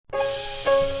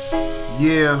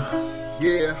Yeah,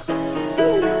 yeah,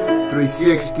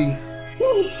 360.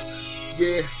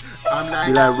 Yeah, I'm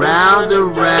like round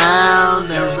and round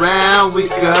and round we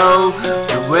go.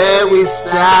 And where we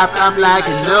stop, I'm like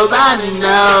nobody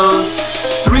knows.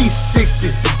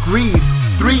 360 degrees,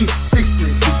 360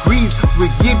 degrees. We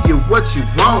give you what you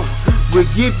want, we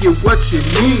give you what you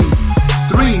need.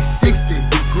 360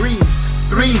 degrees,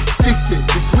 360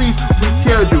 degrees. We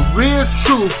tell the real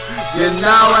truth, you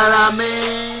know what I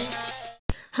mean?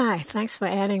 Hi, thanks for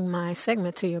adding my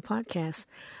segment to your podcast.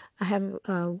 I have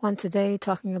one today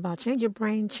talking about change your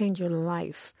brain, change your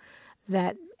life.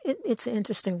 It's an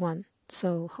interesting one.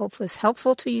 So hopefully it's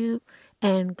helpful to you,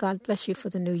 and God bless you for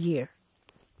the new year.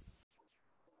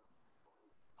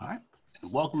 All right.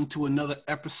 And welcome to another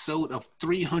episode of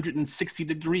 360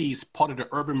 Degrees, part of the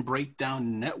Urban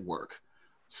Breakdown Network.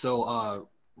 So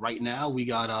right now we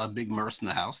got Big Merce in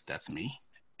the house. That's me.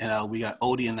 And we got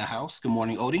Odie in the house. Good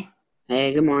morning, Odie.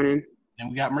 Hey, good morning. And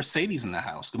we got Mercedes in the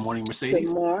house. Good morning,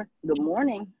 Mercedes. Good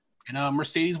morning. And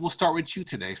Mercedes, we'll start with you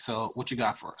today. So what you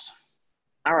got for us?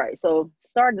 All right. So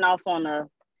starting off on a,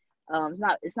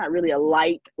 it's not really a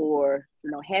light or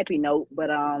happy note, but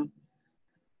on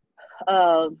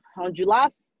July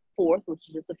 4th, which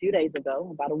is just a few days ago,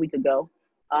 about a week ago,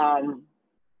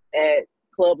 at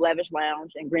Club Lavish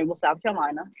Lounge in Greenville, South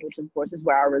Carolina, which of course is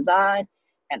where I reside,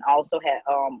 and also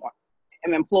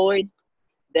am employed.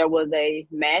 There was a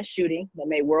mass shooting that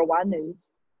made worldwide news.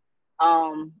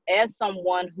 As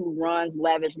someone who runs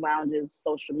Lavish Lounge's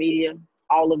social media,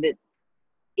 all of it,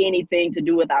 anything to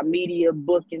do with our media,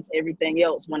 bookings, everything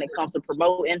else when it comes to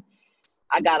promoting,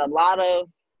 I got a lot of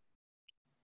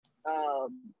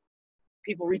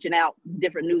people reaching out,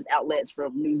 different news outlets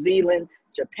from New Zealand,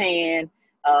 Japan,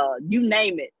 you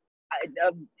name it,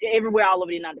 everywhere all over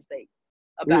the United States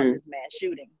about this mass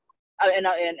shooting. And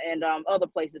other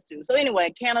places too. So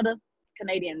anyway,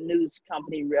 Canadian news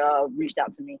company reached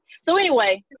out to me. So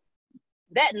anyway,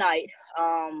 that night,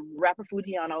 rapper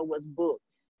Foogiano was booked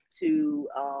to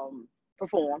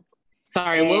perform.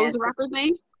 Sorry, what was the rapper's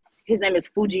name? His name is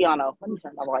Foogiano. Let me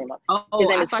turn my volume up. Oh, his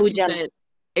name I is thought Foogiano. you said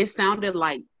it sounded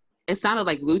like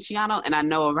Luciano, and I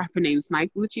know a rapper named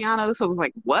Snipe Luciano, so I was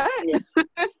like, what? Yeah.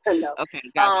 No. Okay,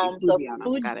 got you. So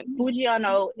Got it.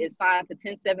 Foogiano is signed to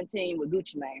 1017 with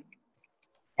Gucci Mane.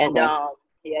 And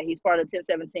okay. he's part of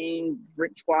 1017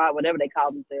 Brick Squad, whatever they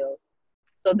call themselves.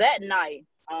 So that night,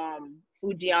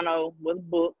 Foogiano was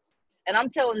booked, and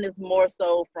I'm telling this more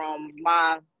so from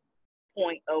my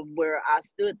point of where I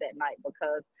stood that night,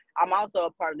 because I'm also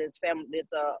a part of this family, this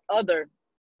other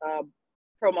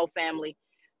promo family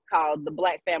called the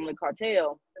Black Family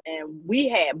Cartel, and we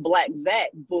had Black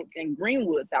Zach booked in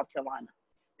Greenwood, South Carolina.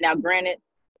 Now, granted,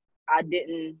 I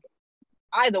didn't.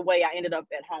 Either way, I ended up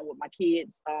at home with my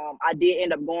kids. I did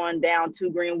end up going down to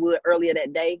Greenwood earlier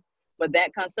that day for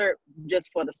that concert, just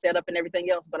for the setup and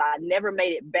everything else, but I never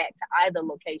made it back to either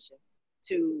location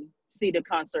to see the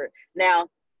concert. Now,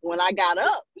 when I got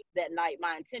up that night,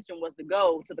 my intention was to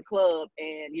go to the club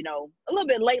and, a little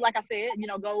bit late, like I said,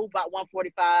 go about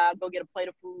 1:45, go get a plate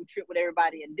of food, trip with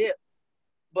everybody and dip.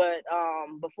 But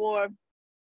before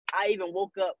I even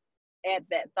woke up at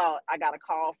that thought, I got a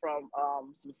call from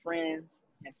some friends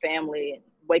and family and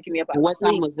waking me up. And what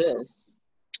time was this?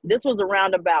 This was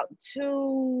around about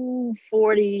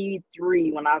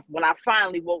 2:43 when I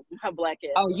finally woke my black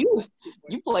ass. Oh, you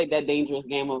played that dangerous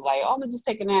game of like, I'm gonna just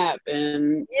take a nap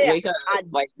and wake up.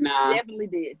 Nah. Definitely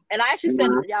did. And I actually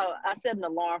set I set an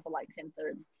alarm for like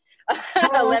 10:30,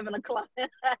 11 o'clock.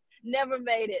 Never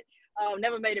made it.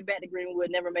 Never made it back to Greenwood,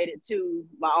 never made it to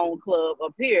my own club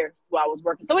up here where I was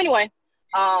working. So anyway,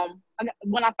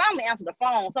 when I finally answered the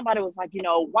phone, somebody was like,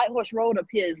 White Horse Road up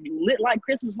here is lit like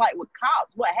Christmas light with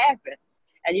cops. What happened?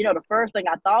 And the first thing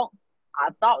I thought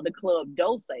the club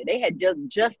Dose. They had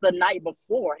just the night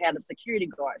before had a security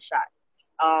guard shot.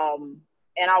 And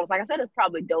I was like, I said, it's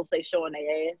probably Dose showing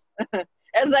their ass.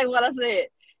 That's like what I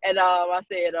said. And I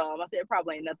said, it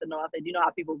probably ain't nothing. No, I said, you know how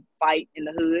people fight in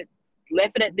the hood?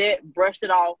 Left it at that, brushed it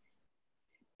off,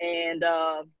 and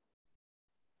my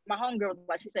homegirl was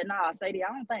like, she said, nah, Sadie,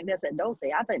 I don't think that's at Dose.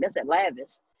 I think that's at Lavish.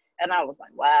 And I was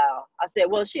like, wow. I said,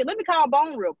 well, shit, let me call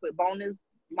Bone real quick. Bone is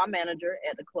my manager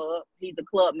at the club. He's a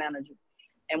club manager.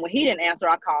 And when he didn't answer,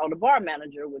 I called the bar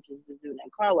manager, which is this dude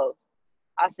named Carlos.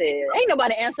 I said, ain't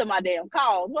nobody answer my damn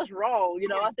calls. What's wrong?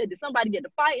 I said, did somebody get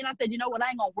to fight? And I said, you know what?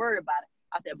 I ain't going to worry about it.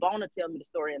 I said, Bone will tell me the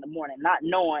story in the morning, not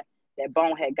knowing that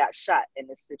Bone had got shot in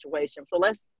this situation. So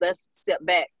let's step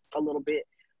back a little bit.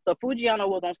 So Foogiano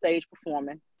was on stage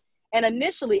performing, and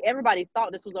initially everybody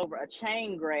thought this was over a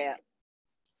chain grab,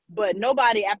 but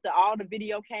nobody, after all the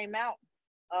video came out,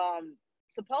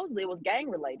 supposedly it was gang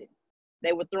related.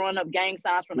 They were throwing up gang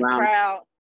signs from the Wow. crowd,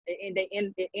 and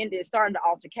it started the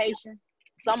altercation.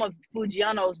 Some of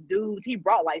Fujiano's dudes, he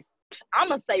brought like, I'm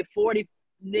gonna say 40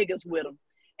 niggas with him,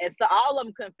 and so all of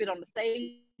them couldn't fit on the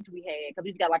stage we had because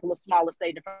we just got like a little smaller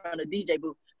stage in front of the DJ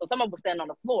booth. So some of them were standing on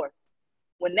the floor.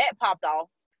 When that popped off,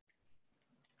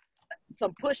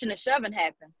 some pushing and shoving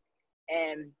happened,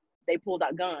 and they pulled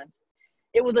out guns.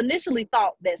 It was initially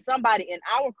thought that somebody in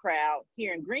our crowd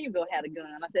here in Greenville had a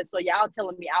gun. I said, so y'all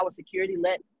telling me our security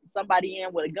let somebody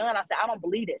in with a gun? I said, I don't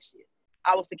believe that shit.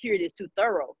 Our security is too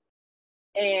thorough.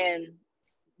 And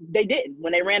they didn't.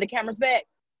 When they ran the cameras back,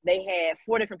 they had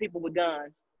 4 different people with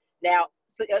guns. Now,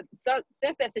 so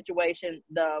since that situation,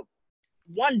 the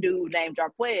one dude named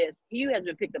Jarquez, he has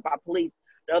been picked up by police.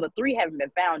 The other 3 haven't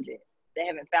been found yet. They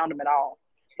haven't found him at all.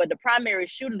 But the primary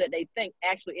shooter that they think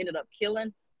actually ended up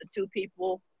killing the 2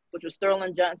 people, which was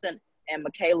Sterling Johnson and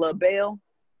Michaela Bell,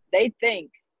 they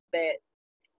think that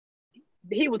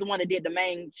he was the one that did the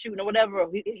main shooting or whatever.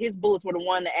 His bullets were the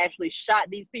one that actually shot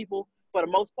these people for the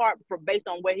most part, based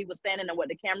on where he was standing and what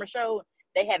the camera showed.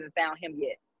 They haven't found him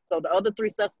yet. So the other 3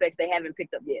 suspects, they haven't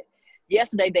picked up yet.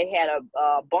 Yesterday, they had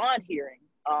a bond hearing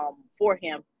for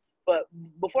him. But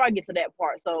before I get to that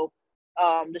part, so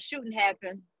the shooting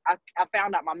happened. I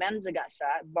found out my manager got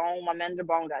shot. My manager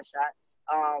Bone got shot.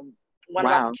 One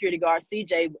of our security guards,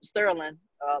 CJ Sterling,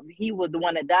 he was the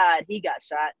one that died. He got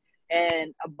shot.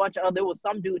 And a bunch of there was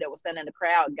some dude that was standing in the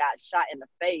crowd, got shot in the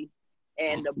face.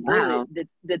 And the bullet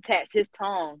detached his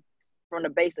tongue from the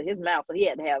base of his mouth. So he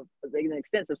had to have an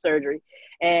extensive surgery.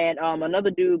 And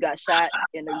another dude got shot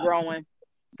in the groin.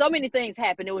 So many things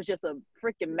happened. It was just a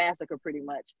freaking massacre pretty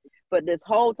much. But this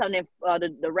whole time,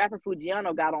 the rapper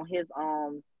Fujiano got on his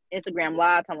Instagram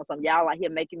live talking about something. Y'all like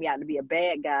him making me out to be a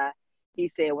bad guy. He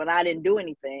said, when I didn't do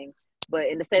anything. But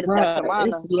in the state of South Carolina.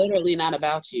 It's literally not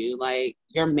about you. Like,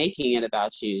 you're making it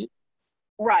about you.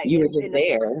 Right. You were just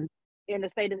there. In the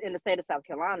state of South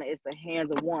Carolina, it's the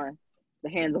hands of one, the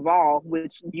hands of all,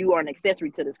 which you are an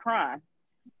accessory to this crime.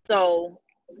 So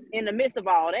in the midst of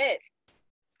all that,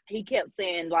 he kept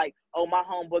saying like, oh, my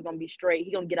homeboy gonna be straight.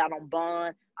 He gonna get out on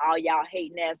bond. All y'all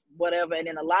hating ass, whatever. And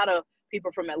then a lot of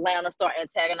people from Atlanta start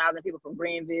antagonizing people from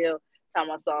Greenville, talking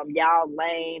about some y'all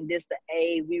lame, this the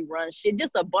A, we run shit.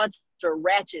 Just a bunch of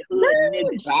ratchet hood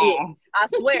nigga shit. I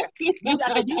swear. You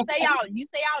say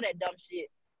all that dumb shit,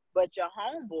 but your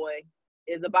homeboy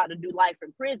is about to do life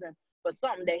in prison for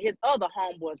something that his other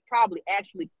homeboys probably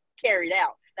actually carried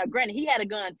out. Now, granted, he had a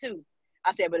gun too.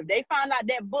 I said, but if they find out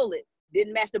that bullet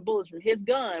didn't match the bullets from his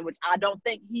gun, which I don't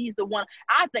think he's the one.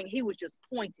 I think he was just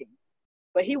pointing,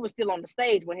 but he was still on the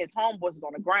stage when his homeboys was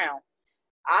on the ground.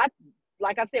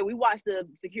 Like I said, we watched the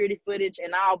security footage,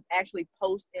 and I'll actually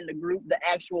post in the group the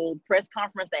actual press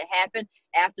conference that happened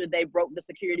after they broke the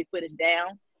security footage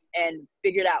down and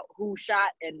figured out who shot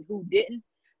and who didn't.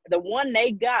 The one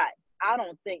they got, I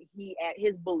don't think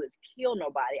his bullets killed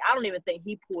nobody. I don't even think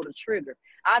he pulled a trigger.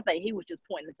 I think he was just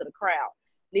pointing to the crowd.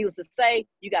 Needless to say,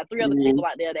 you got 3 other people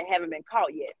out there that haven't been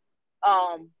caught yet.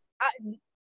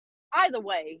 Either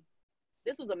way,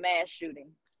 this was a mass shooting.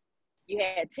 You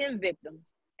had 10 victims,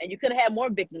 and you could have had more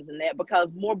victims than that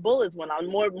because more bullets went off,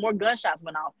 more gunshots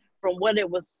went off. From what it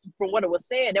was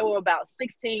said, there were about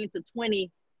 16 to 20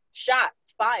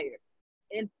 shots fired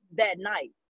in that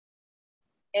night.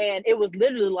 And it was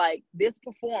literally like this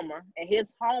performer and his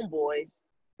homeboys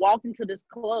walked into this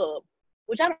club,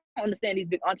 which I don't understand these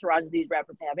big entourages these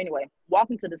rappers have anyway,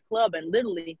 walking to this club and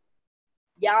literally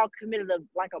y'all committed a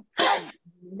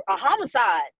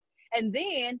homicide. And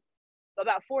then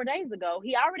about 4 days ago,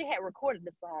 he already had recorded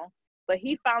the song, but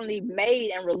he finally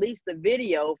made and released the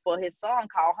video for his song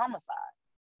called Homicide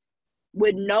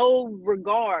with no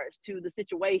regards to the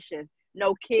situation,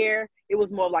 no care. It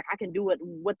was more like, I can do it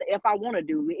what the F I want to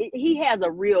do. He has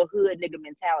a real hood nigga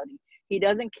mentality. He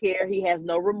doesn't care. He has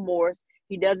no remorse.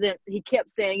 He kept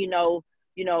saying,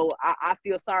 I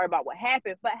feel sorry about what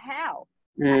happened, but how?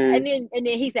 And then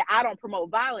he said, I don't promote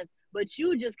violence, but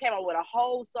you just came up with a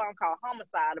whole song called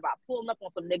Homicide about pulling up on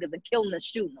some niggas and killing and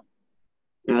shooting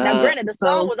them. Now, granted, the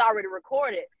song was already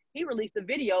recorded. He released the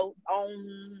video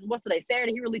on, what's today,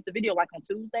 Saturday? He released the video like on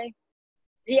Tuesday.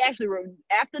 He actually,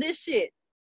 after this shit,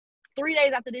 3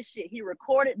 days after this shit, he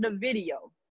recorded the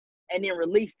video and then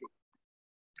released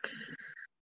it.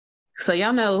 So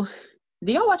y'all know,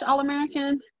 do y'all watch All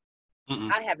American?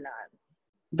 Mm-mm. I have not.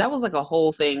 That was like a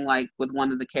whole thing, like with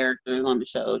one of the characters on the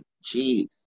show. She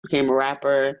became a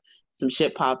rapper, some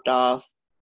shit popped off,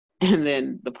 and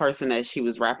then the person that she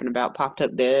was rapping about popped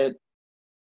up dead.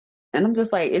 And I'm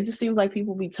just like, it just seems like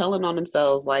people be telling on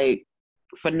themselves, like,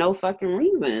 for no fucking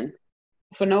reason.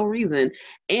 for no reason.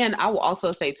 And I will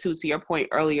also say too, to your point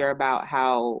earlier about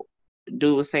how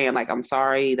dude was saying like, I'm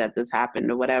sorry that this happened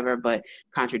or whatever, but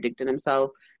contradicting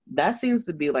himself. That seems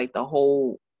to be like the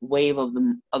whole wave of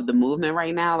the movement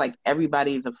right now. Like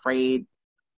everybody's afraid.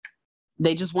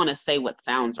 They just want to say what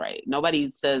sounds right. Nobody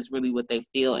says really what they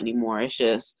feel anymore. It's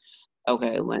just,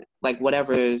 okay, like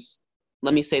whatever's,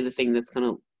 let me say the thing that's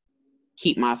going to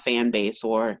keep my fan base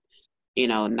or, you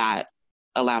know, not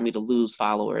allow me to lose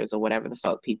followers or whatever the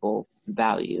fuck people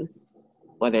value,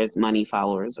 whether it's money,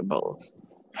 followers, or both.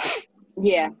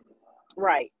 Yeah,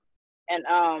 right. And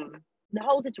the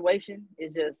whole situation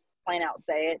is just plain out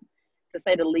sad, to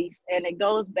say the least. And it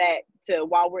goes back to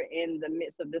while we're in the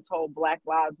midst of this whole Black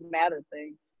Lives Matter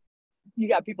thing, you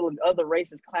got people of other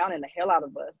races clowning the hell out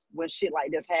of us when shit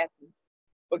like this happens.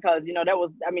 Because, you know, that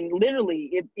was, I mean,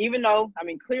 literally, even though, I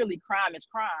mean, clearly crime is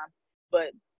crime,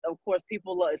 but of course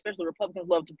people love, especially Republicans,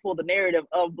 love to pull the narrative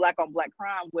of black on black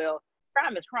crime. Well,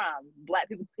 crime is crime. Black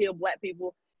people kill black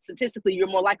people. Statistically, you're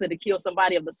more likely to kill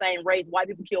somebody of the same race. White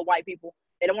people kill white people.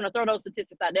 They don't want to throw those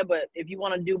statistics out there, but if you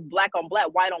want to do black on black,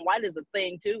 white on white is a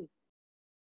thing too.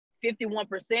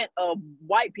 51% of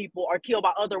white people are killed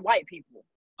by other white people.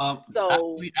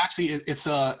 So actually, it's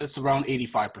around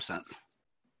 85%.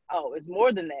 Oh, it's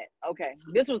more than that. Okay,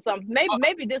 this was some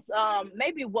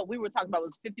maybe what we were talking about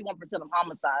was 51% of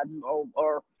homicides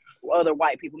or other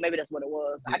white people. Maybe that's what it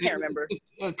was. I can't remember.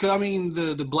 I mean,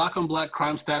 the black on black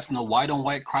crime stats and the white on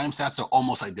white crime stats are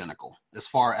almost identical as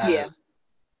far as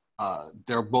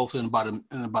they're both in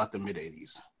about the mid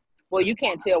 80s. Well, you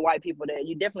can't tell white people that.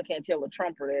 You definitely can't tell a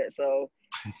Trumper that. So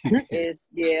it's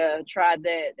tried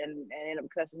that and ended up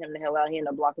cussing him the hell out. He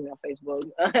ended up blocking me on Facebook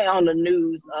on the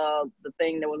news. The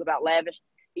thing that was about Lavish.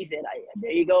 He said,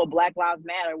 "There you go, Black Lives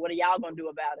Matter. What are y'all gonna do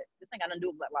about it? This ain't got nothing to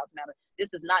do with Black Lives Matter. This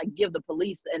does not give the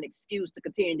police an excuse to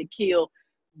continue to kill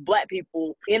black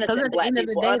people, innocent black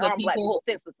people, unarmed black people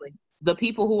senselessly." The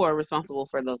people who are responsible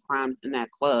for those crimes in that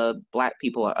club, black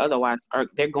people or otherwise,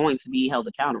 they're going to be held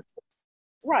accountable.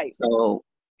 Right. So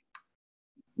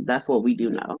that's what we do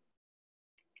know.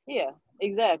 Yeah,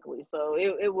 exactly. So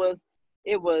it was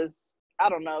I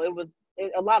don't know,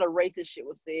 a lot of racist shit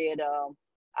was said.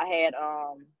 I had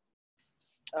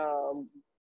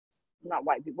not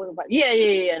white people. Wasn't white.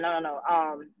 Yeah. No.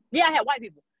 I had white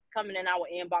people coming in our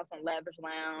inbox on Lavish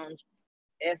Lounge,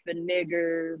 effing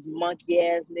niggers, monkey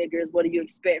ass niggers. What do you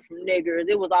expect from niggers?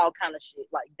 It was all kind of shit,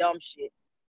 like dumb shit.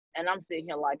 And I'm sitting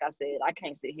here, like I said, I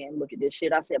can't sit here and look at this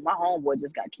shit. I said, my homeboy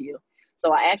just got killed.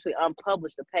 So I actually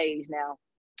unpublished the page now.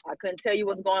 I couldn't tell you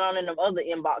what's going on in the other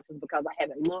inboxes because I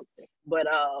haven't looked. But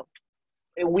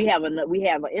we have an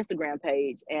Instagram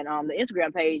page. And the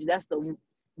Instagram page, that's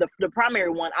the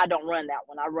primary one. I don't run that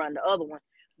one. I run the other one.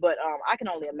 But I can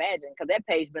only imagine because that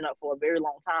page been up for a very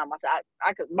long time. I said,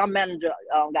 I could. My manager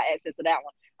got access to that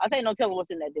one. I said, no telling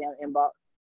what's in that damn inbox.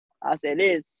 I said,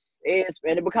 it's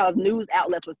because news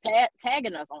outlets was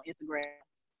tagging us on Instagram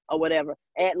or whatever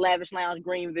at Lavish Lounge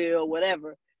Greenville,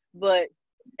 whatever. But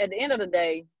at the end of the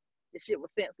day, the shit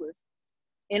was senseless.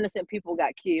 Innocent people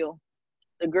got killed.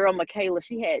 The girl Michaela,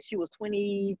 she was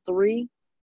 23,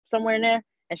 somewhere in there,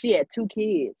 and she had 2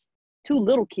 kids, 2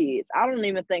 little kids. I don't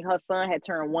even think her son had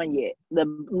turned 1 yet, the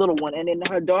little one, and then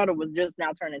her daughter was just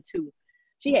now turning 2.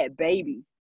 She had babies,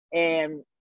 and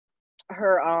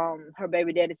her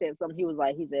baby daddy said something.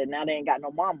 He said, now they ain't got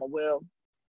no mama. Well,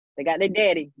 they got their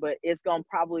daddy, but it's gonna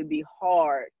probably be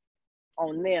hard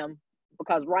on them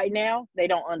because right now they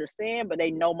don't understand, but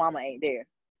they know mama ain't there.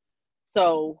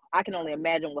 So I can only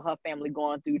imagine what her family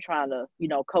going through, trying to,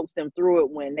 coax them through it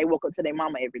when they woke up to their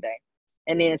mama every day.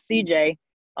 And then CJ,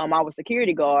 our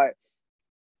security guard,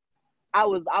 I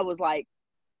was like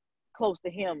close to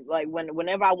him. Like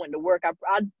whenever I went to work,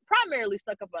 I primarily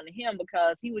stuck up under him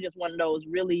because he was just one of those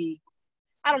really,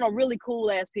 really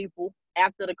cool ass people.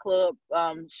 After the club,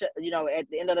 at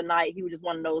the end of the night, he was just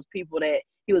one of those people that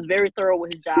he was very thorough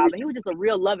with his job, and he was just a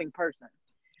real loving person.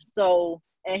 So,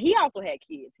 and he also had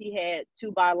kids. He had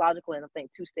 2 biological and I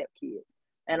think 2 step kids.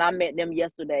 And I met them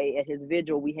yesterday at his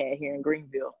vigil we had here in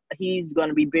Greenville. He's going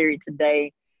to be buried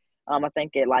today, I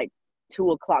think at like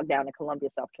 2:00 down in Columbia,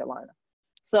 South Carolina.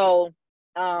 So,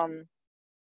 I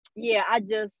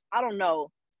don't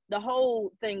know. The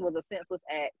whole thing was a senseless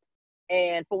act.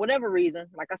 And for whatever reason,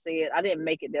 like I said, I didn't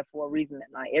make it there for a reason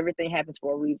that night. Everything happens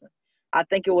for a reason. I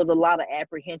think it was a lot of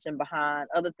apprehension behind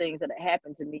other things that had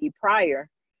happened to me prior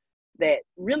that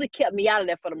really kept me out of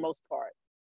there for the most part.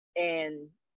 And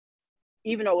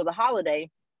even though it was a holiday,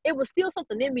 it was still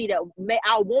something in me that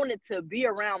I wanted to be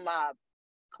around my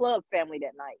club family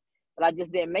that night. But I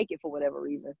just didn't make it for whatever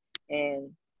reason.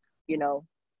 And,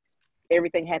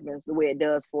 everything happens the way it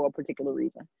does for a particular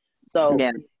reason. So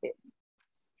Yeah.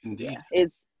 Indeed.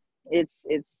 Yeah,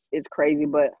 it's crazy,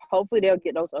 but hopefully they'll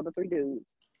get those other 3 dudes.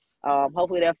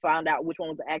 Hopefully they'll find out which one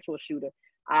was the actual shooter.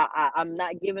 I'm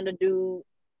not giving the dude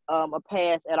a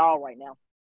pass at all right now,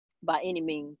 by any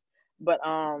means. But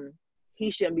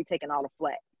he shouldn't be taking all the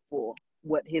flack for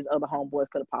what his other homeboys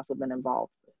could have possibly been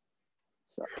involved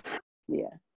with. So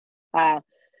yeah, I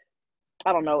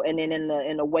don't know. And then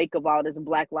in the wake of all this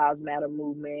Black Lives Matter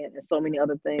movement and so many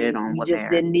other things,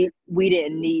 we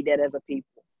didn't need that as a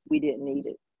people. We didn't need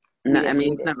it. No, I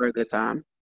mean, it's never a good time.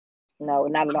 No,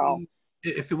 not at all.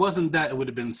 If it wasn't that, it would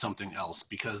have been something else,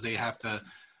 because they have to,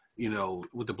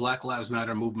 with the Black Lives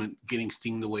Matter movement getting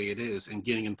steam the way it is and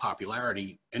getting in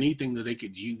popularity, anything that they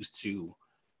could use to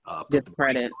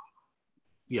discredit.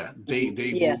 Yeah, they will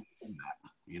do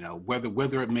that.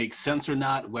 Whether it makes sense or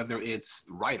not, whether it's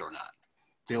right or not,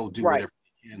 they'll do whatever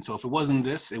they can. So if it wasn't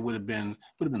this, it would have been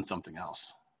something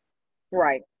else.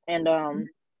 Right. And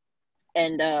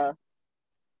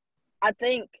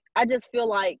I just feel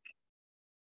like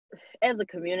as a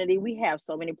community, we have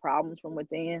so many problems from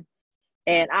within.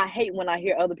 And I hate when I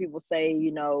hear other people say,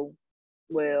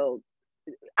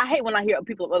 I hate when I hear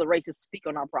people of other races speak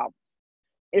on our problems.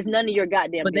 It's none of your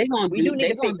goddamn business. But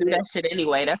they gonna do that shit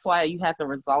anyway. That's why you have to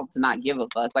resolve to not give a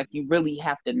fuck. Like, you really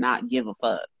have to not give a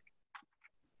fuck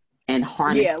and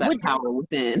harness that power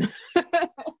within.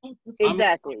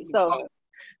 Exactly. So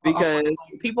because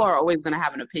people are always gonna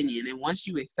have an opinion, and once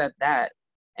you accept that,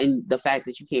 and the fact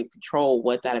that you can't control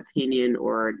what that opinion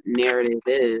or narrative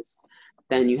is,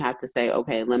 then you have to say,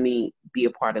 okay, let me be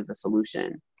a part of the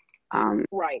solution.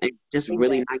 Right. And just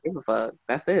really not give a fuck.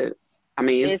 That's it. I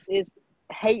mean, it's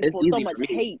hateful. It's so much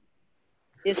hate.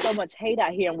 It's so much hate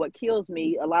out here. And what kills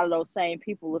me, a lot of those same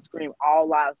people will scream, all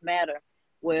lives matter.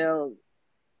 Well,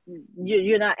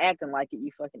 you're not acting like it,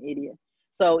 you fucking idiot.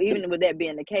 So even with that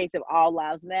being the case, if all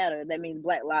lives matter, that means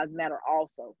Black Lives Matter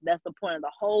also. That's the point of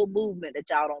the whole movement that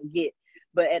y'all don't get.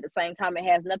 But at the same time, it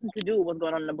has nothing to do with what's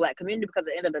going on in the Black community, because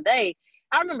at the end of the day,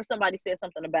 I remember somebody said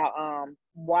something about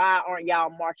why aren't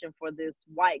y'all marching for this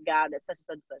white guy that such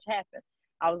and such and such happened.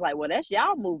 I was like, well, that's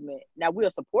y'all movement. Now,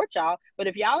 we'll support y'all, but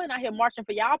if y'all ain't out here marching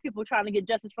for y'all people trying to get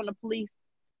justice from the police,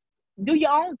 do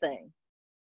your own thing.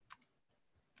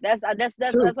 That's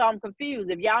why I'm confused.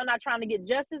 If y'all not trying to get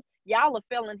justice, y'all are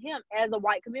failing him as a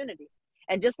white community.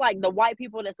 And just like the white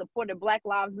people that supported Black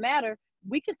Lives Matter,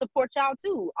 we can support y'all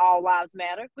too. All lives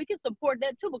matter. We can support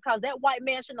that too, because that white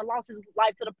man shouldn't have lost his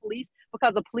life to the police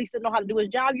because the police didn't know how to do his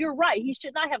job. You're right. He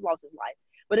should not have lost his life.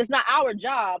 But it's not our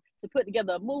job to put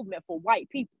together a movement for white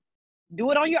people. Do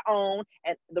it on your own,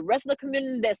 and the rest of the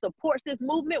community that supports this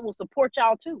movement will support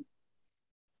y'all too.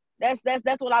 That's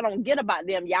what I don't get about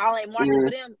them. Y'all ain't marching for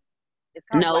them.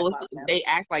 They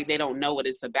act like they don't know what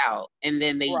it's about, and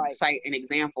then they cite an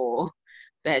example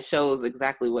that shows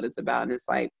exactly what it's about, and it's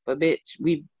like, but bitch,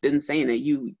 we've been saying that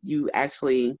you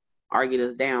actually argued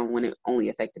us down when it only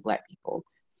affected Black people,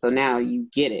 so now you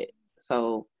get it.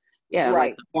 So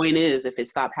like, the point is, if it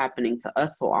stopped happening to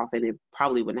us so often, it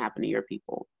probably wouldn't happen to your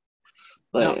people.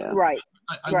 But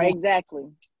exactly.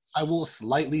 I will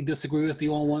slightly disagree with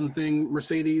you on one thing,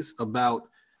 Mercedes, about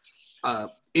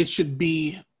it should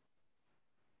be,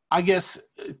 I guess,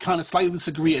 kind of slightly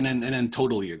disagree and then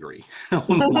totally agree.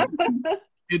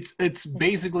 It's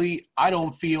basically, I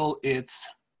don't feel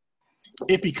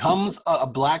it becomes a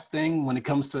Black thing when it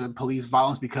comes to police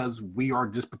violence because we are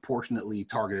disproportionately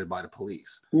targeted by the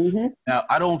police. Mm-hmm. Now,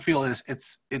 I don't feel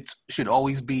it should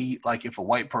always be like, if a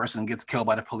white person gets killed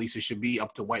by the police, it should be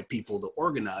up to white people to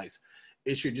organize.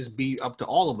 It should just be up to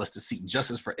all of us to seek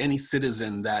justice for any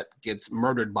citizen that gets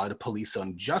murdered by the police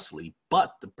unjustly.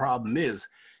 But the problem is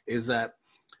that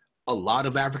a lot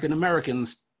of African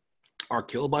Americans are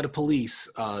killed by the police,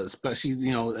 especially,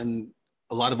 and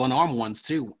a lot of unarmed ones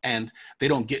too, and they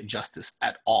don't get justice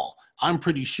at all. I'm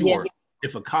pretty sure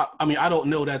if a cop, I don't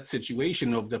know that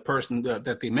situation of the person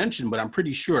that they mentioned, but I'm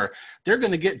pretty sure they're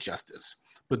going to get justice.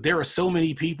 But there are so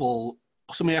many people,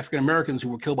 so many African Americans who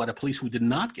were killed by the police who did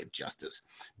not get justice.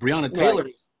 Breonna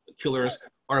Taylor's killers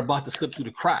are about to slip through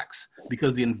the cracks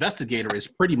because the investigator is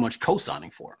pretty much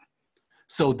co-signing for him.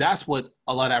 So that's what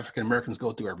a lot of African Americans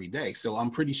go through every day. So I'm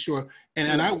pretty sure,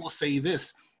 and I will say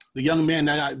this, the young man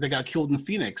that got killed in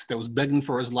Phoenix that was begging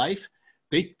for his life,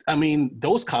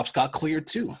 those cops got cleared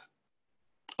too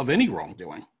of any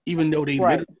wrongdoing, even though they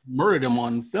literally murdered him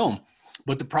on film.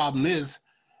 But the problem is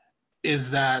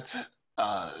that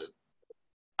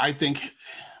I think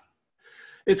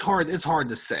it's hard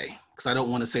to say, because I don't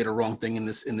want to say the wrong thing in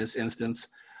this instance,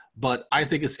 but I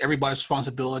think it's everybody's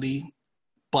responsibility.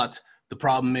 But the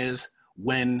problem is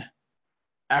when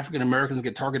African Americans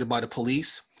get targeted by the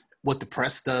police, what the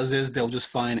press does is they'll just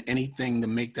find anything to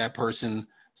make that person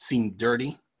seem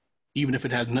dirty, even if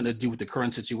it has nothing to do with the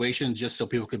current situation, just so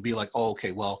people could be like, oh,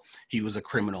 okay, well, he was a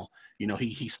criminal. You know,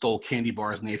 he stole candy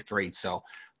bars in 8th grade. So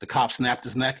the cop snapped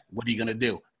his neck. What are you going to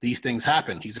do? These things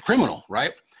happen. He's a criminal,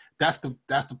 right? That's the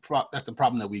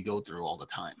problem that we go through all the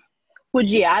time. Well,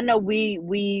 yeah, I know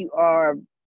we are,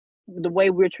 the way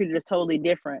we're treated is totally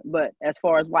different. But as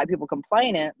far as white people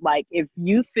complaining, like if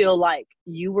you feel like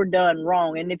you were done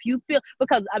wrong, and if you feel,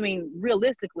 because I mean,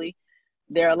 realistically,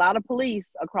 there are a lot of police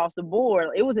across the board.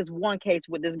 It was this one case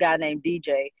with this guy named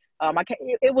DJ.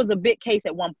 It was a big case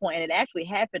at one point, and it actually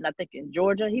happened, I think, in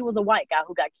Georgia. He was a white guy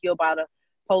who got killed by the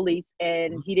police,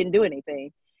 and he didn't do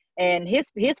anything. And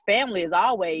his family is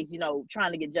always, you know,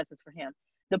 trying to get justice for him.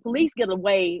 The police get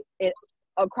away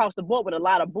across the board with a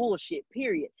lot of bullshit,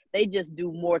 period. They just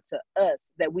do more to us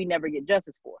that we never get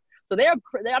justice for. So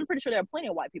I'm pretty sure there are plenty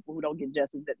of white people who don't get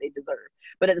justice that they deserve.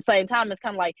 But at the same time, it's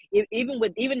kind of like, even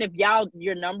if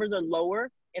your numbers are lower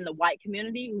in the white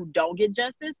community who don't get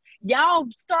justice, y'all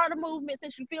start a movement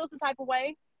since you feel some type of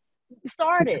way.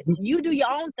 Start it. You do your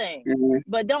own thing,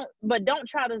 but don't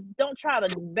try to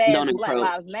bash Black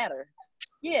Lives Matter.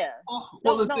 Yeah.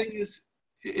 Well, the thing is,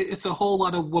 it's a whole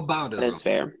lot of whaboutism. That's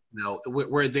fair. You know,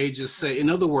 where they just say, in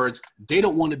other words, they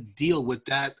don't want to deal with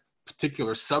that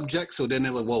particular subject. So then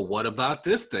they're like, well, what about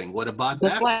this thing? What about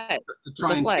that? To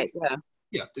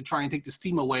try and take the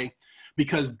steam away,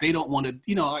 because they don't want to,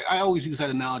 you know, I always use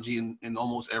that analogy in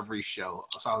almost every show.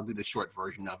 So I'll do the short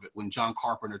version of it. When John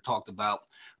Carpenter talked about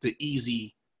the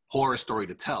easy horror story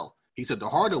to tell, he said the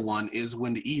harder one is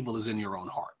when the evil is in your own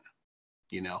heart.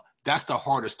 You know, that's the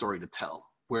harder story to tell,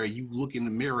 where you look in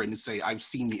the mirror and say, I've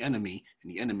seen the enemy,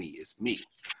 and the enemy is me.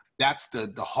 That's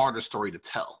the harder story to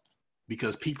tell,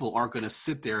 because people aren't going to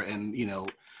sit there and, you know,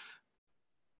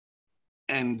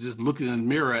 and just look in the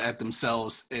mirror at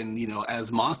themselves and, you know,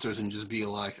 as monsters, and just be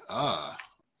like, I'm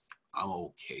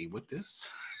okay with this.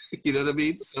 You know what I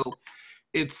mean? So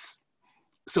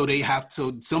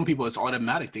some people, it's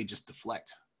automatic. They just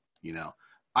deflect, you know.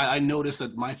 I noticed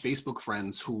that my Facebook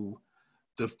friends who,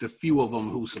 the few of them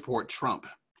who support Trump,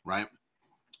 right?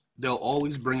 They'll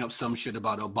always bring up some shit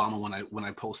about Obama when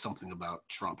I post something about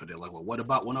Trump. And they're like, well, what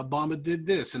about when Obama did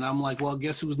this? And I'm like, well,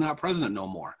 guess who's not president no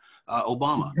more?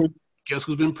 Obama. Guess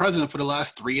who's been president for the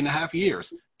last 3.5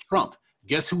 years? Trump.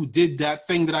 Guess who did that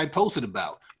thing that I posted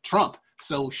about? Trump.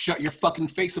 So shut your fucking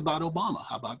face about Obama.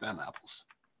 How about them apples?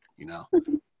 You know?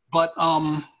 But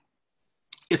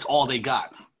it's all they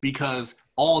got, because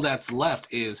all that's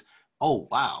left is, oh,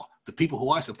 wow, the people who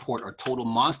I support are total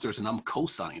monsters, and I'm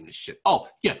co-signing this shit. Oh,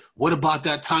 yeah, what about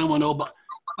that time when Obama?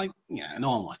 Like, yeah, no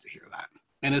one wants to hear that.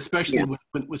 And especially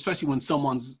when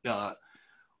someone just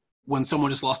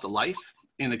lost a life.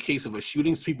 In the case of a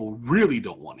shooting, people really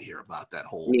don't want to hear about that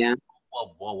whole,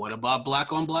 well, what about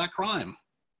black on black crime?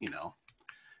 You know,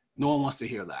 no one wants to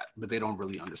hear that, but they don't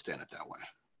really understand it that way.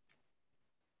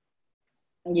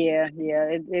 Yeah,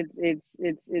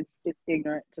 it's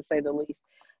ignorant, to say the least.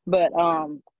 But I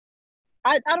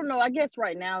don't know. I guess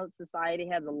right now society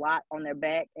has a lot on their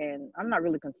back, and I'm not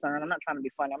really concerned. I'm not trying to be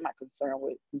funny. I'm not concerned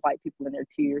with white people in their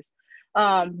tears.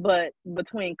 But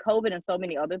between COVID and so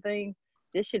many other things,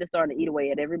 this shit is starting to eat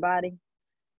away at everybody.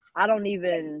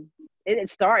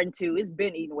 It's starting to. It's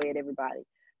been eating away at everybody.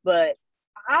 But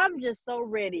I'm just so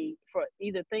ready for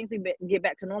either things to get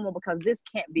back to normal, because this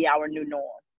can't be our new norm.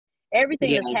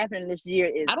 Everything that's happening this year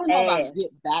is I don't know about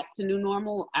get back to new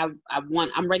normal. I'm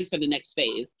ready for the next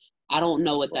phase. I don't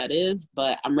know what that is,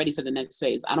 but I'm ready for the next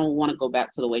phase. I don't want to go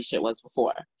back to the way shit was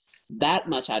before. That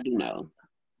much I do know.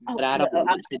 But I don't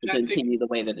want it to continue the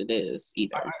way that it is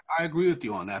either. I agree with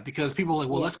you on that, because people are like,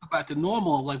 well, let's go back to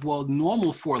normal. Like, well,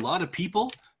 normal for a lot of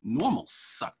people, normal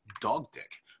suck dog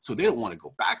dick. So they don't want to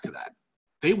go back to that.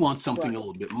 They want something a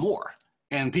little bit more.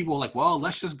 And people are like, well,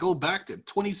 let's just go back to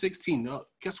 2016. No,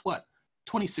 guess what?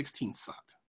 2016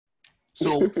 sucked.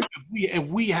 So if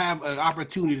we have an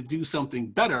opportunity to do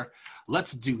something better,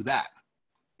 let's do that.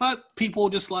 But people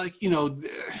just like, you know,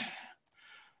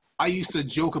 I used to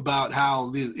joke about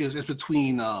how it's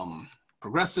between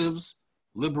progressives,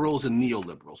 liberals, and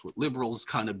neoliberals, with liberals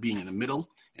kind of being in the middle.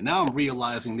 And now I'm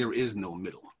realizing there is no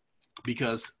middle,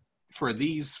 because for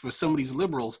some of these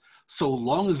liberals, so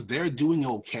long as they're doing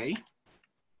okay,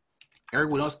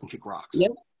 everyone else can kick rocks.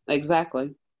 Yep,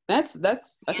 exactly. I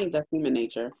think that's human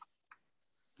nature.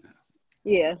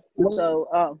 Yeah.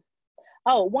 So,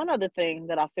 one other thing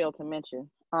that I failed to mention.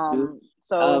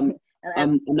 Another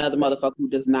motherfucker who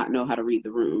does not know how to read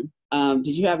the room.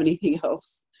 Did you have anything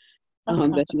else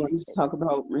that you wanted to talk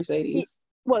about, Mercedes?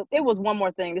 Well, it was one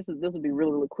more thing. This will be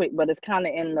really, really quick, but it's kind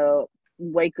of in the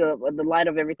wake up of the light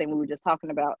of everything we were just talking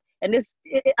about. And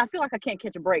I feel like I can't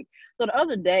catch a break. So the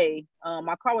other day,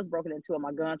 my car was broken into and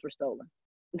my guns were stolen.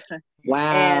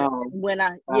 Wow. And when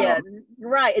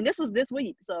right. And this was this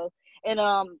week. So, and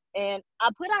I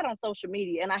put out on social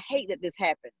media, and I hate that this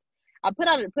happened. I put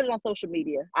it on social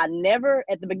media. At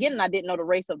the beginning, I didn't know the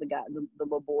race of the guy, the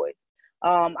little boys.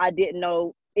 I didn't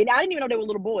know, and I didn't even know they were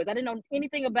little boys. I didn't know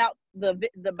anything about the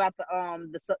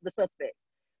suspects.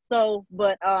 So,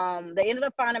 but they ended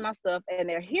up finding my stuff, and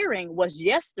their hearing was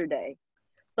yesterday.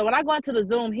 So when I go into the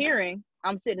Zoom hearing,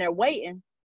 I'm sitting there waiting.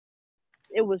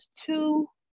 It was 2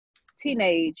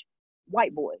 teenage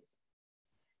white boys.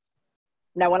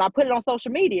 Now, when I put it on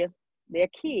social media, they're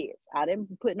kids. I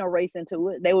didn't put no race into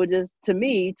it. They were just, to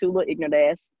me, 2 little ignorant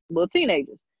ass little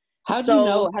teenagers. How'd you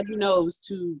know it was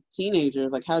 2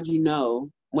 teenagers? Like, how'd you know?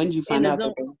 When did you find out?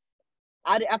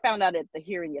 I found out at the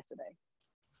hearing yesterday.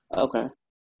 Okay.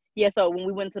 Yeah, so when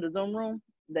we went to the Zoom room,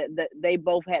 that they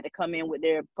both had to come in with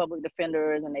their public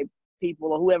defenders and their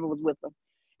people or whoever was with them.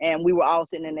 And we were all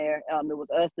sitting in there. It was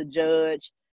us, the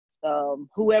judge,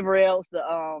 whoever else,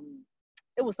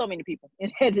 it was so many people.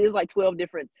 It was like 12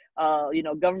 different,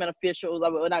 government officials,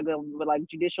 not government, but like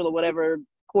judicial or whatever,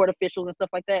 court officials and stuff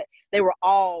like that. They were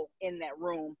all in that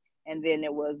room. And then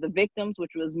it was the victims,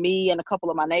 which was me and a couple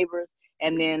of my neighbors,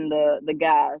 and then the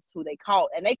guys who they caught.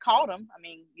 And they caught them. I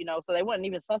mean, so they weren't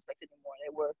even suspects anymore.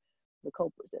 They were the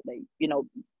culprits that they,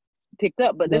 picked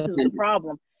up. But this is the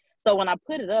problem. So when I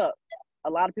put it up, a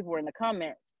lot of people were in the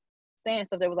comments saying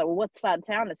stuff. They was like, well, what side of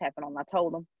town this happened on? I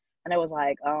told them. And they was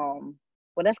like,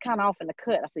 well, that's kind of off in the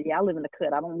cut. I said, yeah, I live in the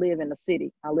cut. I don't live in the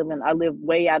city. I live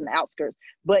way out in the outskirts.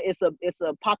 But it's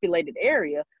a populated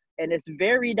area, and it's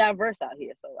very diverse out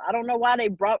here. So I don't know why they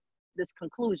brought this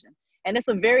conclusion. And it's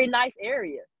a very nice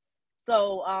area.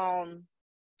 So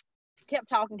kept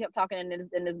talking,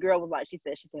 and this girl was like, she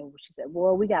said,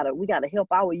 well, we gotta help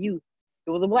our youth.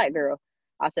 It was a black girl.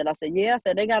 I said, yeah. I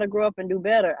said, they gotta grow up and do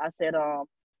better. I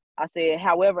said,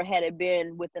 however, had it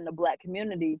been within the black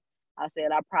community, I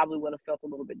said, I probably would have felt a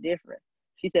little bit different.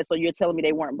 She said, so you're telling me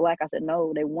they weren't black? I said,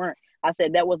 no, they weren't. I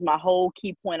said, that was my whole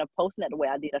key point of posting it the way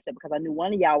I did. I said, because I knew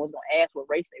one of y'all was going to ask what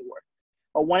race they were,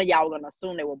 or one of y'all was going to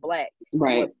assume they were black.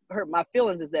 Right. What hurt my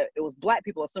feelings is that it was black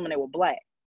people assuming they were black.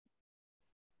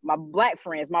 My black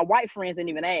friends, my white friends didn't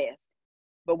even ask.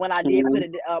 But when I did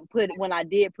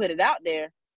put it out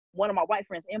there, one of my white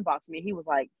friends inboxed me. He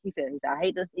said, I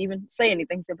hate to even say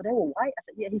anything. He said, but they were white. I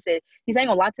said, yeah. He said, ain't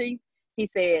gonna lie to you. He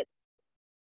said,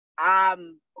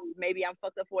 maybe I'm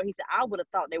fucked up for it. He said, I would have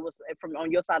thought they was from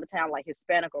on your side of town, like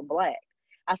Hispanic or black.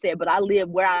 I said, but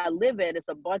where I live at, it's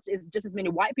just as many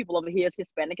white people over here as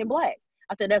Hispanic and black.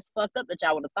 I said, that's fucked up that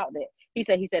y'all would have thought that. He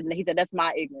said, that's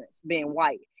my ignorance, being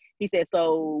white. He said,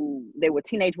 so they were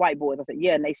teenage white boys. I said,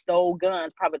 yeah, and they stole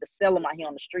guns probably to sell them out here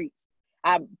on the streets.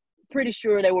 I'm pretty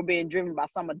sure they were being driven by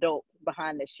some adults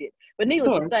behind this shit. But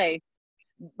needless to say,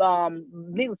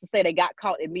 they got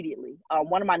caught immediately.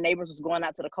 One of my neighbors was going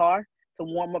out to the car to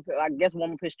warm up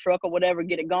his truck or whatever,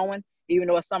 get it going, even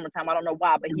though it's summertime. I don't know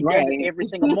why, but he does it every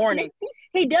single morning.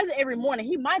 He does it every morning.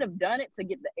 He might have done it to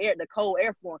get the cold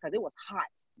air flowing, because it was hot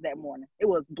that morning. It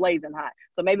was blazing hot.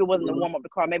 So maybe it wasn't to warm up the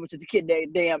car. Maybe it was just to get the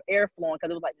damn air flowing,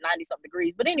 because it was like 90-something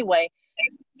degrees. But anyway,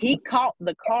 he caught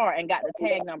the car and got the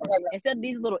tag number. Instead of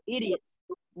these little idiots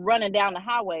running down the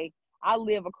highway, I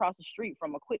live across the street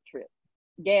from a Quick Trip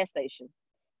gas station.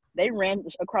 They ran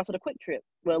across to the Quick Trip.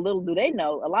 Well, little do they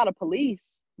know, a lot of police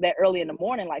that early in the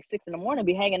morning, like 6 a.m,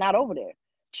 be hanging out over there,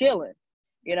 chilling,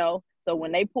 So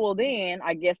when they pulled in,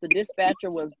 I guess the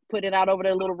dispatcher was putting out over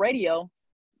their little radio.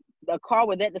 The car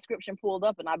with that description pulled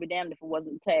up, and I'll be damned if it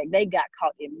wasn't tagged. They got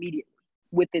caught immediately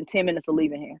within 10 minutes of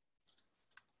leaving here.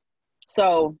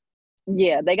 So,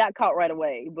 yeah, they got caught right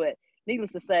away. But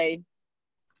needless to say,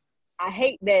 I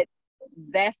hate that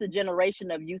that's the generation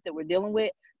of youth that we're dealing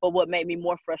with. But what made me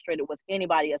more frustrated was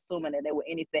anybody assuming that they were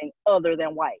anything other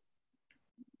than white.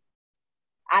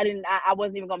 I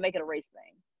wasn't even gonna make it a race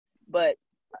thing, but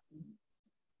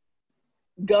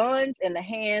guns in the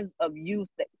hands of youth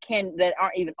that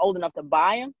aren't even old enough to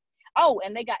buy them. Oh,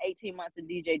 and they got 18 months in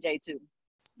DJJ too.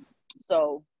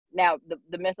 So now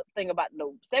the mess up thing about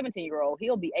the 17-year-old,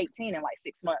 he'll be 18 in like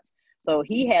 6 months. So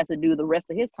he has to do the rest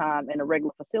of his time in a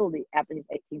regular facility after his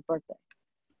 18th birthday.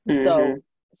 Mm-hmm.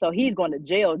 So he's going to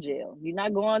jail. You're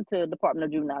not going to Department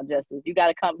of Juvenile Justice. You got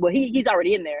to come. Well, he's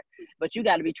already in there, but you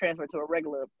got to be transferred to a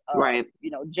regular,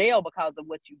 jail because of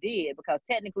what you did. Because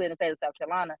technically, in the state of South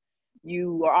Carolina,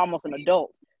 you are almost an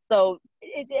adult. So,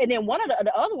 and then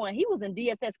the other one, he was in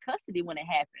DSS custody when it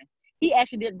happened. He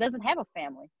actually doesn't have a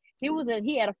family.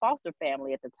 he had a foster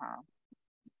family at the time.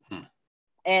 Hmm.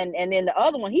 And then the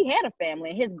other one, he had a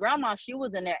family, and his grandma, she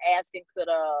was in there asking,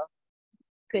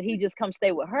 could he just come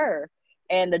stay with her?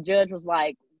 And the judge was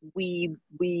like, we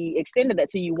extended that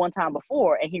to you one time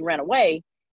before, and he ran away,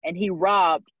 and he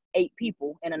robbed 8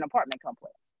 people in an apartment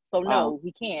complex. So no,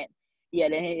 he can't. Yeah,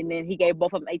 and then he gave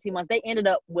both of them 18 months. They ended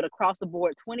up with across the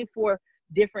board 24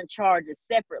 different charges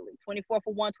separately, 24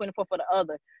 for one, 24 for the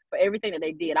other, for everything that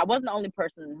they did. I wasn't the only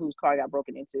person whose car got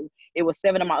broken into. It was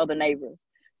 7 of my other neighbors.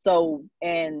 So,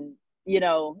 and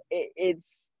it's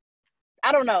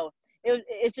I don't know.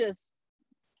 It's just,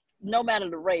 no matter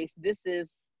the race, this is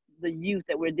the youth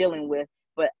that we're dealing with.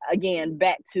 But again,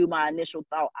 back to my initial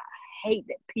thought, I hate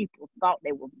that people thought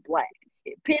they were black.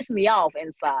 It pissed me off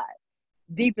inside,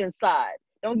 deep inside.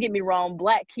 Don't get me wrong,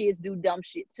 black kids do dumb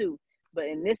shit too. But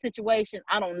in this situation,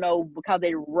 I don't know, because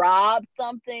they robbed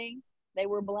something, they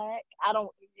were black.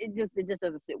 It just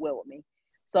doesn't sit well with me.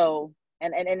 So,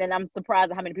 and I'm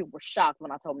surprised at how many people were shocked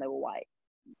when I told them they were white.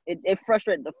 It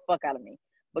frustrated the fuck out of me,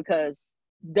 because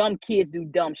dumb kids do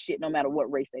dumb shit no matter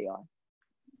what race they are.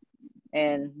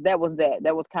 And that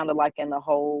was kind of like in the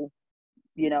whole,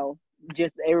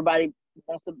 just everybody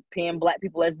wants to pin black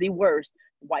people as the worst.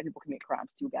 White people commit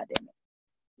crimes too, goddamn it.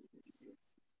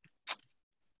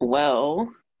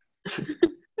 Well,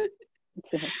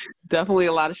 definitely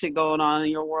a lot of shit going on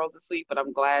in your world this week, but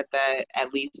I'm glad that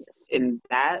at least in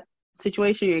that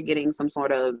situation you're getting some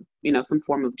sort of, some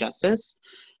form of justice.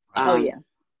 Oh yeah,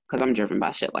 because I'm driven by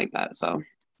shit like that. So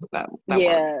that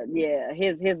yeah.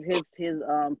 His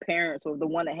parents, or the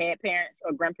one that had parents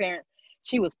or grandparents,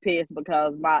 she was pissed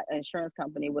because my insurance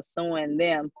company was suing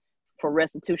them for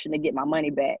restitution to get my money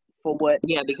back for what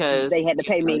because they had to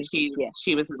pay me.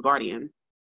 She was his guardian.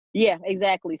 Yeah,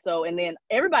 exactly. So, and then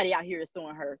everybody out here is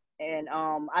suing her. And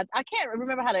I can't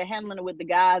remember how they're handling it with the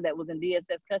guy that was in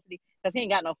DSS custody, because he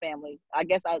ain't got no family. I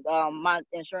guess my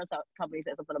insurance company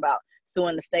said something about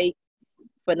suing the state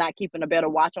for not keeping a better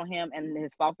watch on him and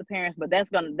his foster parents. But that's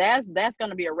gonna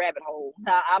be a rabbit hole.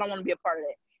 I don't want to be a part of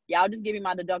that. Y'all just give me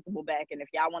my deductible back, and if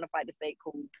y'all want to fight the state,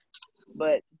 cool.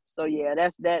 But so yeah,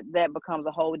 that becomes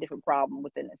a whole different problem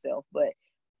within itself. But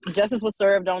justice was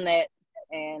served on that.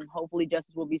 And hopefully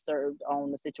justice will be served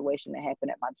on the situation that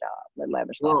happened at my job, at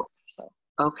Lavish Life.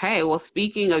 Okay. Well,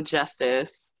 speaking of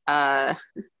justice, well,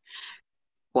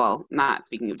 not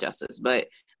speaking of justice, but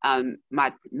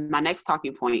my next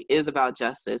talking point is about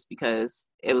justice, because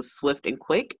it was swift and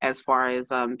quick as far as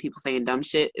people saying dumb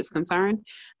shit is concerned.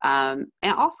 And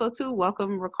also, too,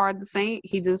 welcome Ricard the Saint.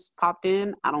 He just popped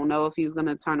in. I don't know if he's going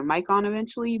to turn the mic on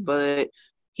eventually, but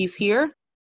he's here.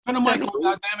 Turn the mic on,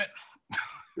 goddammit.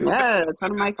 Yeah,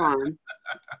 turn the mic on.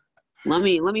 Let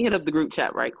me hit up the group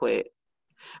chat right quick.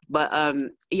 But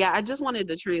yeah, I just wanted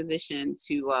to transition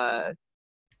to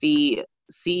the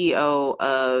CEO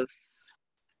of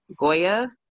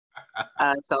Goya.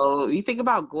 So you think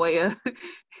about Goya,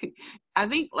 I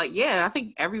think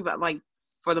everybody,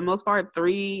 for the most part,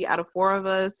 3 out of 4 of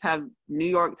us have New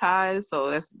York ties.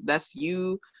 So that's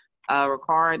you,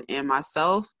 Ricard, and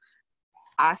myself.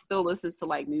 I still listen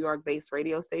to New York-based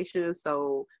radio stations,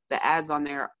 so the ads on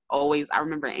there always. I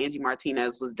remember Angie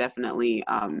Martinez was definitely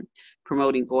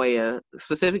promoting Goya,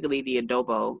 specifically the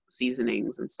adobo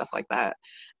seasonings and stuff like that.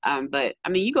 But I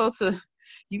mean, you go to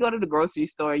the grocery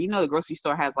store. The grocery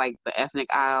store has the ethnic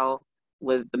aisle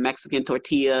with the Mexican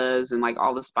tortillas and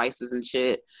all the spices and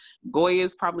shit. Goya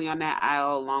is probably on that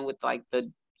aisle along with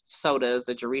the sodas,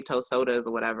 the Dorito sodas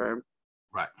or whatever.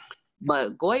 Right.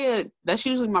 But Goya, that's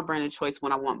usually my brand of choice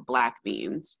when I want black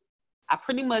beans. I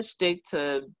pretty much stick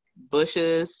to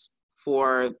Bush's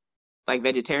for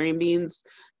vegetarian beans,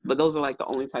 but those are the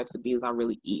only types of beans I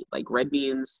really eat, red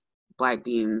beans, black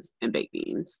beans, and baked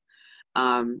beans.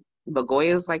 But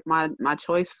Goya is my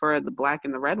choice for the black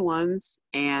and the red ones.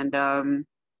 And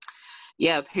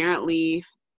yeah, apparently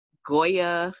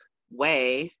Goya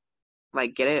way,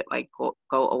 get it?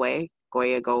 Go away,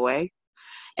 Goya go away.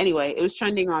 Anyway, it was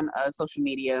trending on social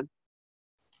media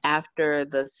after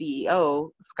the CEO,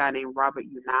 this guy named Robert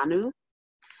Unanue,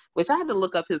 which I had to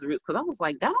look up his roots, because I was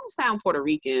like, that don't sound Puerto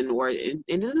Rican, or it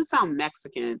doesn't sound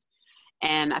Mexican.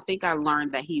 And I think I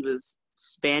learned that he was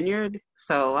Spaniard.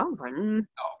 So I was like, okay.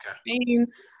 Spain,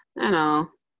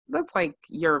 that's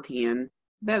European.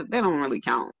 They don't really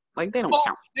count. They don't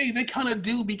count. They kind of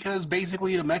do, because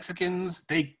basically the Mexicans,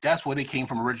 that's where they came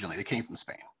from originally. They came from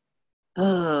Spain.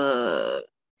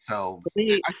 So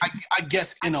I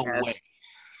guess in a way.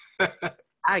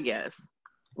 I guess.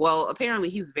 Well, apparently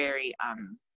he's very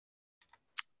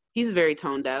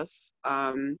tone deaf.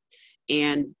 And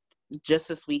just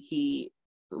this week he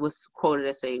was quoted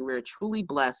as saying, "We're truly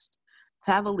blessed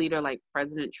to have a leader like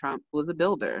President Trump, who is a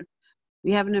builder.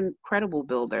 We have an incredible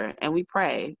builder, and we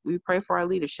pray. We pray for our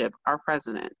leadership, our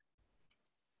president.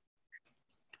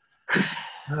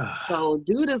 So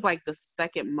dude is like the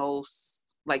second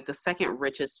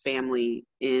richest family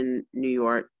in New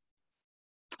York,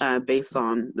 based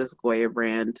on this Goya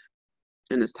brand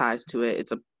and its ties to it.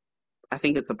 I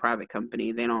think it's a private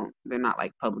company. They're not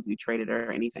like publicly traded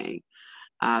or anything.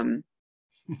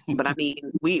 But I mean,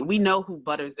 we know who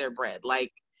butters their bread.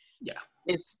 Like, yeah,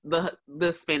 it's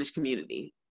the Spanish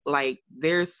community. Like,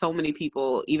 there's so many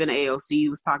people, even AOC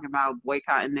was talking about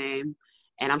boycotting them.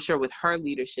 And I'm sure with her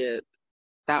leadership,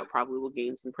 that probably will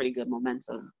gain some pretty good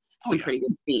momentum, pretty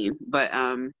good steam. But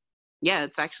yeah,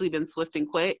 it's actually been swift and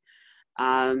quick.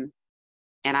 And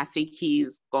I think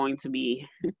he's going to be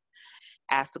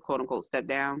asked to quote unquote step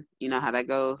down. You know how that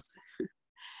goes.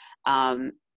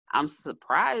 I'm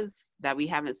surprised that we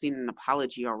haven't seen an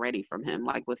apology already from him,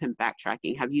 like with him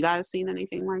backtracking. Have you guys seen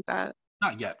anything like that?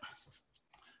 Not yet.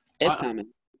 It's coming.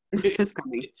 It's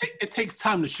coming. It takes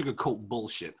time to sugarcoat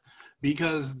bullshit,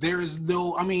 because there's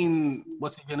no, I mean,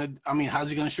 how's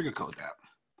he gonna sugarcoat that?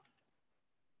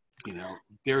 You know,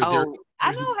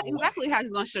 I know exactly how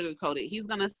he's gonna sugarcoat it. He's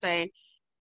gonna say,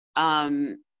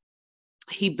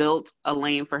 he built a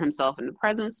lane for himself in the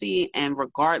presidency, and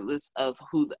regardless of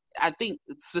I think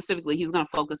specifically he's going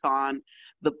to focus on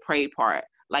the pray part.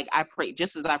 Like, I prayed,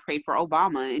 just as I prayed for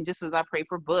Obama, and just as I prayed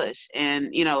for Bush, and,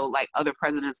 you know, like other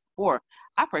presidents before,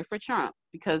 I pray for Trump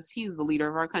because he's the leader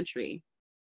of our country.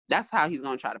 That's how he's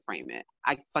going to try to frame it.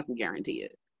 I fucking guarantee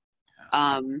it.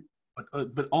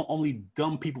 But only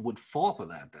dumb people would fall for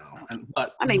that, though.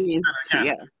 But I mean,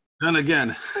 yeah. Then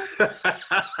again,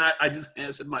 I just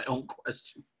answered my own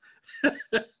question.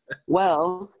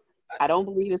 Well, I don't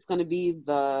believe it's going to be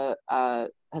the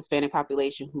Hispanic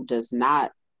population who does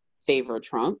not favor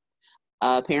Trump.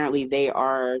 Apparently, they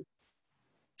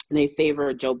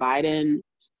favor Joe Biden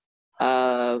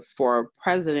for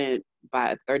president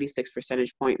by a 36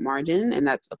 percentage point margin, and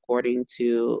that's according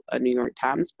to a New York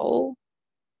Times poll.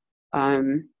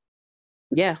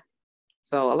 Yeah.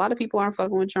 So a lot of people aren't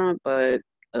fucking with Trump, but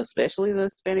especially the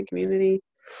Hispanic community.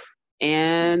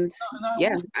 And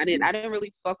yeah, I didn't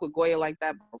really fuck with Goya like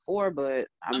that before, but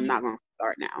I'm not gonna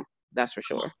start now. That's for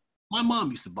sure. My mom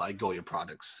used to buy Goya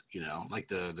products, you know, like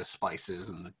the spices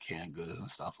and the canned goods and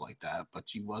stuff like that. But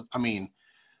she wasn't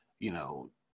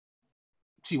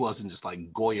just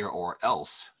like Goya or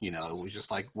else, you know, it was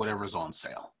just like whatever's on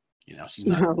sale. You know, she's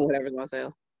not whatever's on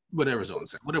sale. Whatever's on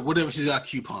sale. Whatever she's got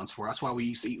coupons for. That's why we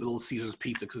used to eat Little Caesars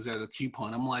pizza, because there's a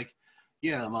coupon. I'm like,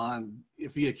 yeah, Mom,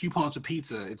 if you get coupons for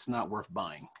pizza, it's not worth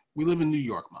buying. We live in New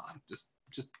York, Mom. Just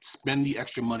spend the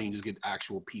extra money and just get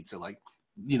actual pizza, like,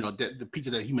 you know, the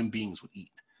pizza that human beings would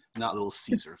eat, not Little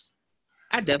Caesars.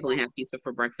 I definitely had pizza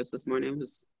for breakfast this morning. It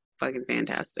was fucking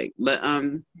fantastic. But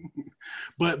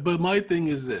but my thing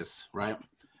is this, right?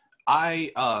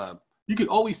 You could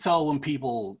always tell when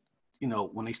people, you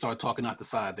know, when they start talking out the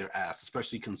side of their ass,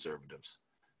 especially conservatives,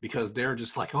 because they're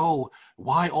just like, oh,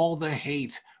 why all the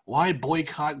hate? Why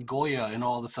boycott Goya and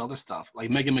all this other stuff? Like,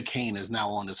 Meghan McCain is now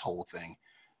on this whole thing.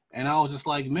 And I was just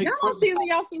like, y'all don't season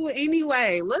y'all food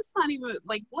anyway. Let's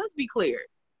be clear.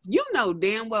 You know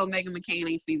damn well Meghan McCain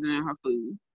ain't seasoning her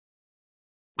food.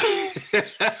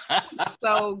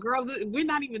 So, girl, we're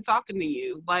not even talking to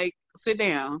you. Like, sit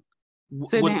down.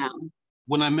 Sit down.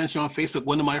 When I mentioned on Facebook,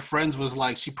 one of my friends was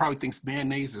like, she probably thinks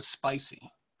mayonnaise is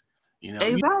spicy. You know,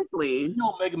 exactly. You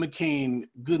know, Meghan McCain,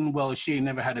 good and well, she ain't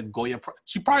never had a Goya.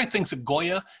 She probably thinks a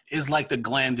Goya is like the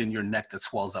gland in your neck that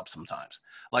swells up sometimes.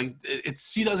 Like,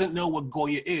 she doesn't know what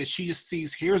Goya is. She just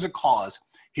sees, here's a cause,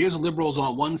 here's liberals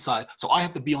on one side, so I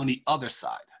have to be on the other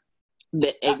side.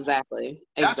 Exactly.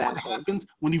 That's what happens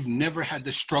when you've never had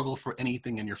to struggle for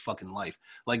anything in your fucking life.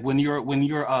 Like, when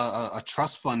you're a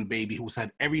trust fund baby who's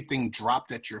had everything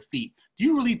dropped at your feet, do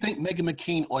you really think Meghan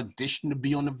McCain auditioned to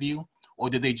be on The View? Or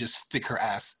did they just stick her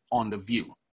ass on The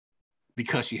View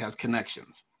because she has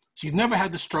connections? She's never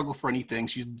had to struggle for anything.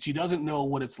 She doesn't know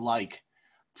what it's like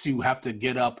to have to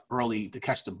get up early to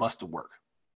catch the bus to work.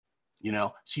 You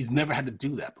know, she's never had to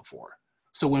do that before.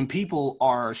 So when people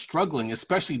are struggling,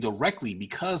 especially directly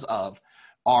because of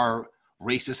our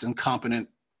racist, incompetent,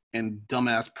 and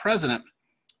dumbass president,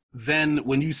 then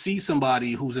when you see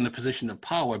somebody who's in a position of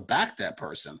power back that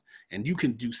person, and you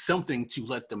can do something to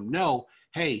let them know,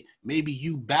 hey, maybe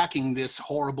you backing this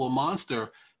horrible monster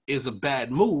is a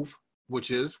bad move, which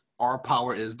is our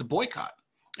power is the boycott.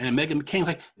 And Meghan McCain's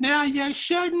like, nah, you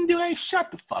shouldn't do it.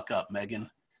 Shut the fuck up, Meghan.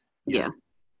 Yeah.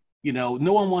 You know,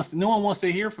 no one wants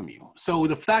to hear from you. So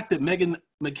the fact that Meghan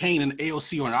McCain and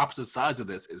AOC are on opposite sides of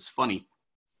this is funny.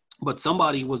 But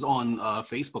somebody was on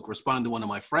Facebook responding to one of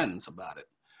my friends about it.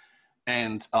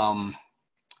 And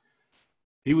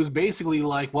he was basically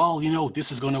like, well, you know,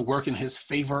 this is going to work in his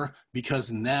favor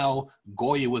because now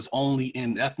Goya was only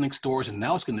in ethnic stores and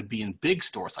now it's going to be in big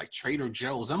stores like Trader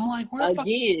Joe's. I'm like, where the fuck?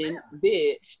 Again,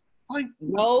 bitch. Like,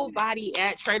 nobody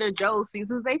at Trader Joe's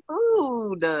seasons their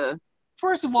food.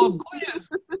 First of all,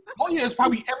 Goya is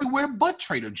probably everywhere but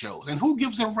Trader Joe's. And who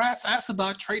gives a rat's ass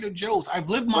about Trader Joe's? I've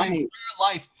lived my entire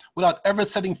life without ever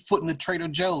setting foot in the Trader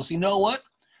Joe's. You know what?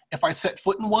 If I set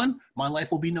foot in one, my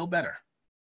life will be no better.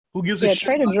 Who gives a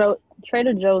shit?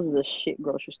 Trader Joe's is a shit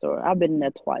grocery store. I've been in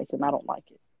there twice and I don't like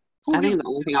it. I think the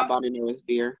only thing I bought in there was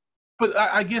beer. But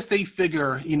I guess they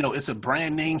figure, you know, it's a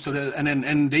brand name, so that,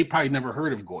 and they probably never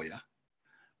heard of Goya.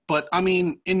 But I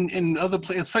mean, in other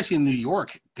places, especially in New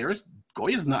York,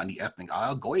 Goya's not in the ethnic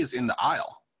aisle. Goya's in the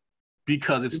aisle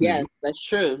because it's New York. That's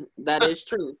true. That is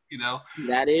true. You know,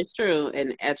 that is true.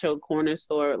 And at your corner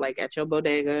store, like at your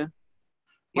bodega,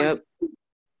 yep.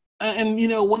 And you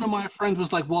know, one of my friends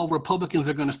was like, "Well, Republicans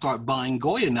are going to start buying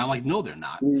Goya now." Like, no, they're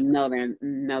not. No,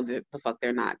 the fuck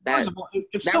they're not. That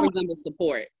resembles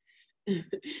support.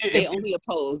 They only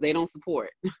oppose. They don't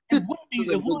support. If one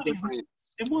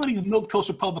of these milquetoast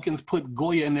Republicans put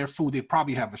Goya in their food, they'd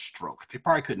probably have a stroke. They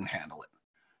probably couldn't handle it.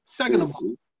 Second of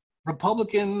all,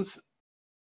 Republicans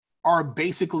are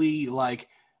basically like,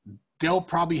 they'll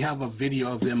probably have a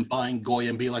video of them buying Goya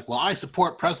and be like, "Well, I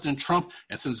support President Trump,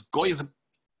 and since Goya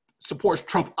supports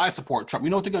Trump, I support Trump."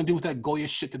 You know what they're going to do with that Goya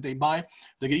shit that they buy?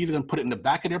 They're either going to put it in the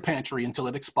back of their pantry until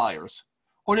it expires,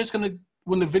 or they're just going to,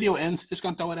 when the video ends, just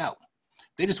going to throw it out.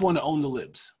 They just want to own the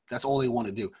libs. That's all they want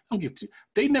to do.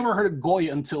 They never heard of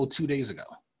Goya until 2 days ago.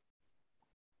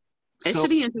 It should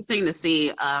be interesting to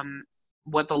see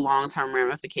what the long-term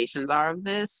ramifications are of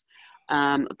this.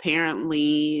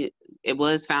 Apparently, it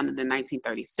was founded in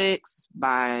 1936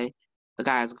 by the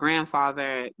guy's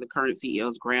grandfather, the current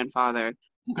CEO's grandfather,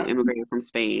 who immigrated from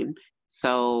Spain.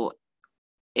 So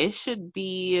it should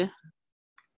be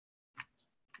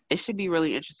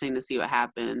really interesting to see what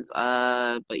happens.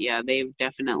 But yeah, they've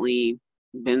definitely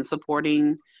been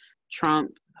supporting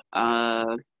Trump,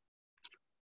 but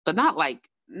not like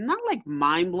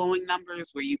mind-blowing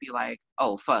numbers where you'd be like,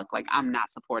 oh fuck, like I'm not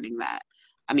supporting that.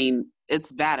 I mean,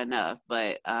 it's bad enough,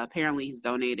 but apparently he's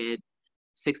donated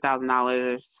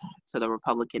 $6,000 to the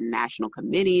Republican National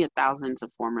Committee, $1,000 to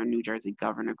former New Jersey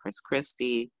Governor Chris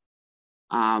Christie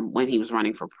when he was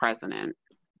running for president.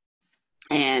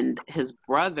 And his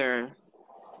brother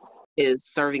is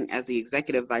serving as the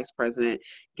executive vice president,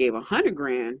 gave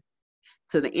 $100,000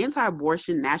 to the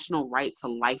anti-abortion National Right to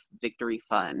Life Victory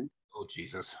Fund. Oh,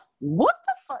 Jesus. What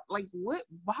the fuck? Like, what?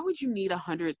 Why would you need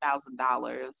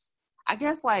 $100,000? I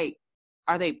guess, like,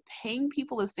 are they paying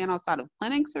people to stand outside of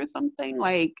clinics or something?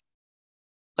 Like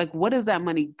what does that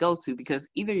money go to? Because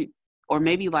or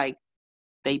maybe, like,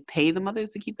 they pay the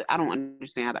mothers to keep I don't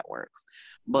understand how that works.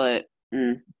 But,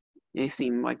 they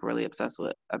seem like really obsessed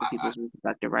with other people's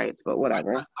reproductive rights, but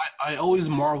whatever. I always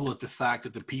marvel at the fact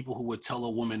that the people who would tell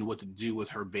a woman what to do with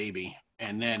her baby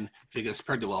and then if it gets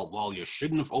pregnant, well, you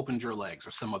shouldn't have opened your legs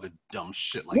or some other dumb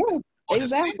shit like that.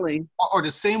 Exactly. Or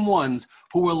the same ones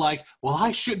who were like, well,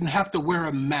 I shouldn't have to wear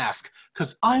a mask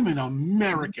because I'm an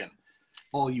American.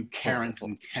 All you Karens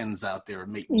and Kens out there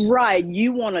make me right.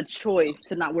 You want a choice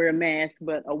to not wear a mask,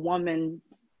 but a woman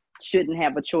shouldn't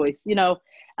have a choice. You know,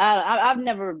 I've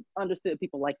never understood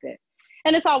people like that.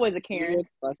 And it's always a Karen.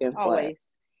 Always.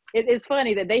 It's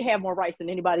funny that they have more rights than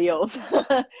anybody else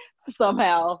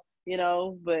somehow, you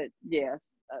know, but yeah.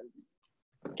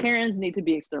 Karens need to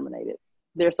be exterminated.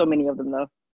 There's so many of them, though.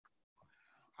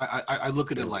 I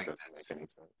look at it like that.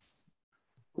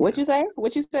 What you say,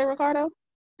 Ricardo?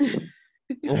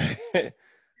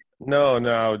 No,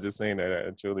 I was just saying that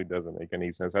it truly doesn't make any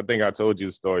sense. I think I told you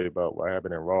a story about what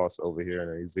happened in Ross over here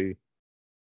in AZ,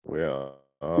 where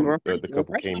the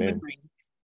couple came in.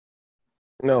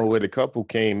 No, where the couple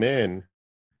came in,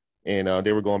 and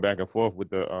they were going back and forth with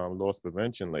the loss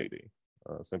prevention lady,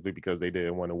 simply because they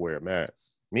didn't want to wear a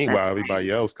mask. Meanwhile,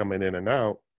 everybody else coming in and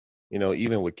out, you know,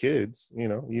 even with kids, you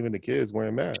know, even the kids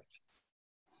wearing masks.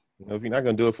 You know, if you're not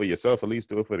gonna do it for yourself, at least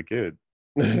do it for the kid.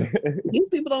 These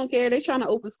people don't care. They're trying to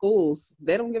open schools.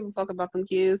 They don't give a fuck about them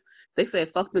kids. They said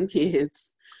fuck them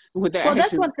kids with their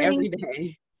actions every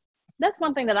day. That's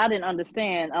one thing that I didn't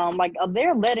understand.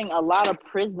 They're letting a lot of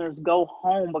prisoners go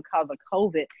home because of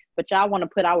COVID, but y'all want to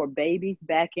put our babies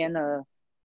back in a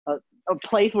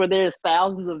place where there's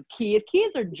thousands of kids.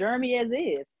 Kids are germy as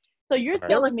is. So you're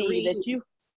telling me that you...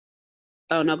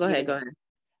 Oh, no, go ahead.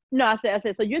 No, I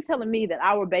said, so you're telling me that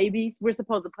our babies, we're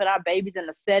supposed to put our babies in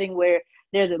a setting where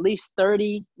there's at least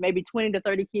 30, maybe 20 to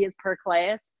 30 kids per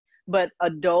class, but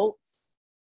adults,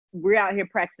 we're out here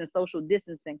practicing social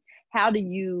distancing. How do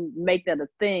you make that a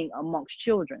thing amongst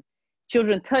children?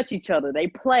 Children touch each other. They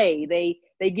play.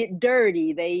 They get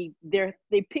dirty. They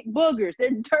pick boogers.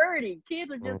 They're dirty.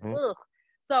 Kids are just ugh.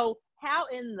 So how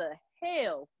in the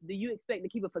hell do you expect to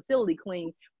keep a facility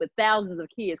clean with thousands of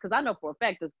kids? Because I know for a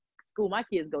fact the school my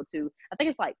kids go to, I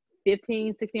think it's like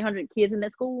 1,600 kids in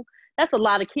that school. That's a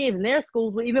lot of kids, and there are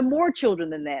schools with even more children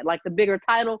than that, like the bigger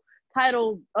other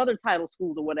title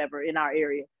schools or whatever in our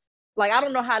area. Like, I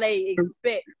don't know how they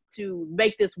expect to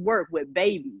make this work with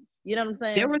babies. You know what I'm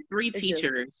saying? There were 3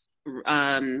 teachers.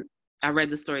 I read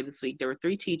the story this week. There were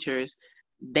 3 teachers.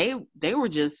 They were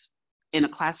just in a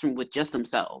classroom with just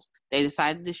themselves. They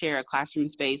decided to share a classroom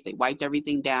space. They wiped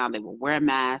everything down. They were wearing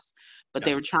masks, but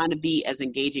they were trying to be as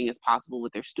engaging as possible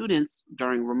with their students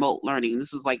during remote learning.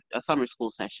 This was like a summer school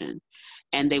session.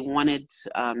 And they wanted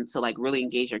to like really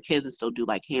engage their kids and still do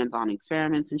like hands-on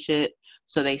experiments and shit.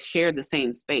 So they shared the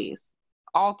same space.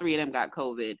 All 3 of them got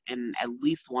COVID, and at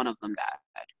least one of them died.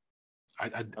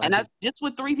 And that's just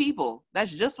with 3 people.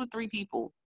 That's just with 3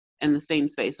 people in the same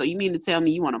space. So you mean to tell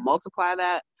me you want to multiply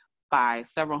that by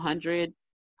several hundred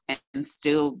and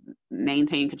still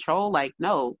maintain control? Like,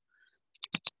 no.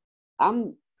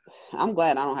 I'm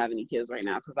glad I don't have any kids right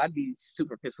now, because I'd be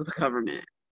super pissed with the government.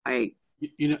 Like,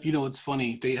 you know, it's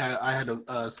funny. I had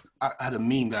a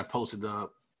meme that I posted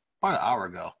about an hour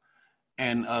ago,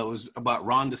 and it was about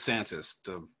Ron DeSantis,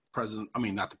 the president. I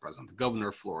mean, not the president, the governor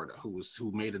of Florida, who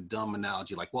made a dumb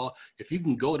analogy. Like, well, if you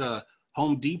can go to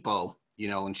Home Depot, you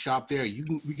know, and shop there,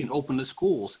 we can open the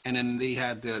schools. And then they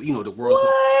had the world's.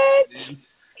 What?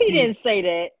 He didn't say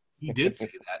that. He did say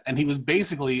that. And he was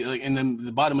basically, in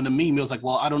the bottom of the meme, he was like,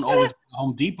 well, I don't always go to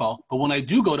Home Depot, but when I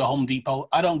do go to Home Depot,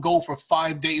 I don't go for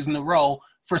 5 days in a row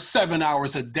for 7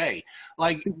 hours a day.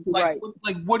 Like,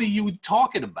 what are you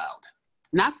talking about?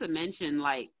 Not to mention,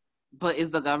 like, but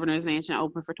is the governor's mansion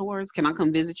open for tours? Can I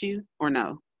come visit you or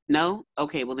no? No?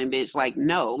 Okay, well then, bitch, like,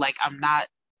 no. Like, I'm not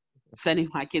sending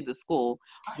my kid to school.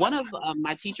 One of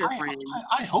my teacher friends.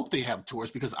 I hope they have tours,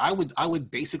 because I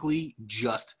would basically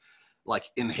just like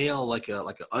inhale like an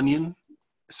onion,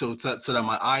 so that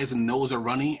my eyes and nose are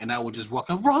runny, and I would just walk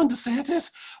up, Ron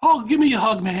DeSantis, oh, give me a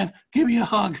hug, man, give me a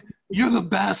hug, you're the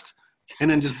best,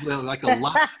 and then just like a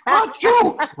lot,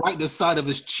 right in the side of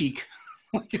his cheek.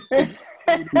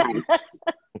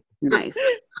 Nice.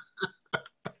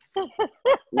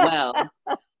 Well,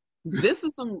 this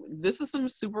is some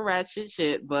super ratchet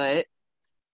shit, but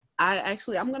I'm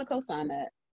gonna co-sign that.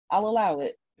 I'll allow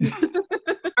it.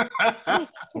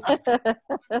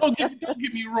 Don't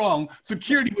get me wrong.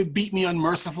 Security would beat me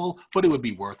unmerciful, but it would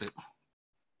be worth it.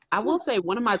 I will say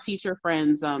one of my teacher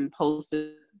friends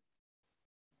posted,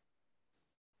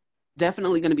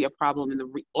 definitely going to be a problem in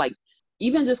the like,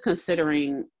 even just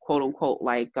considering quote unquote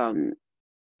like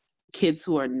kids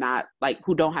who are not like,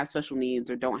 who don't have special needs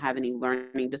or don't have any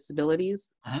learning disabilities.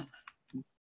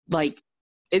 Like,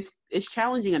 it's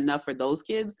challenging enough for those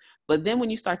kids, but then when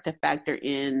you start to factor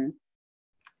in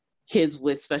kids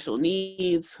with special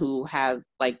needs who have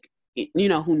like,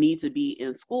 who need to be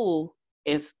in school,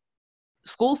 if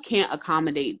schools can't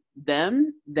accommodate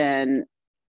them, then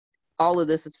all of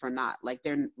this is for naught. Like,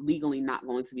 they're legally not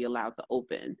going to be allowed to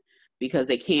open because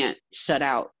they can't shut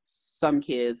out some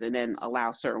kids and then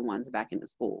allow certain ones back into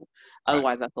school.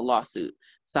 Otherwise, that's a lawsuit.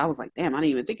 So I was like, damn, I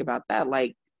didn't even think about that.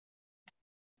 Like,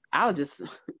 I'll just,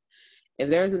 if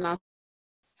there's enough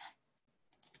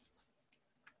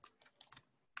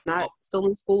not still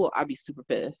in school, I'd be super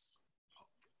pissed.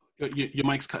 Your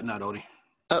mic's cutting out, Odie.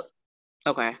 Oh,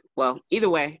 okay. Well, either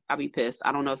way, I'll be pissed.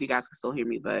 I don't know if you guys can still hear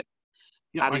me, but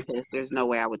I'll be pissed. There's no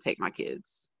way I would take my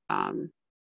kids. I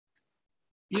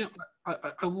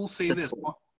will say this.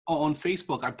 School. On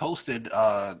Facebook, I posted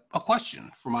a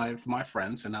question for my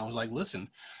friends, and I was like, listen,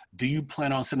 do you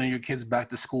plan on sending your kids back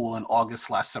to school in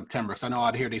August/September? Because I know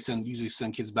out here they usually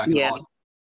send kids back in August.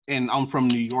 And I'm from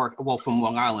New York, from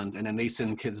Long Island, and then they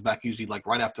send kids back usually like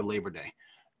right after Labor Day.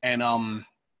 And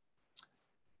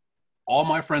all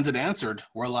my friends had answered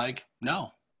were like,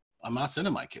 no, I'm not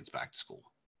sending my kids back to school.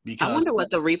 Because I wonder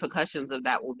what the repercussions of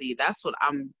that will be. That's what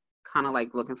I'm kind of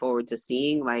like looking forward to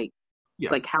seeing. Like,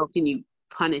 like how can you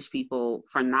punish people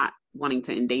for not wanting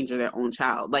to endanger their own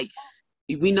child? Like,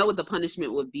 we know what the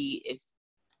punishment would be if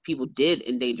people did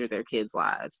endanger their kids'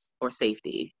 lives or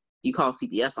safety. You call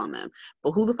CPS on them.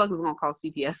 But who the fuck is going to call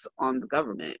CPS on the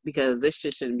government? Because this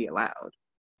shit shouldn't be allowed.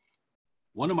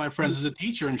 One of my friends is a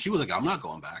teacher, and she was like, I'm not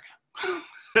going back.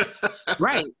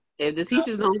 Right. If the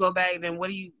teachers don't go back, then what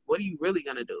are you really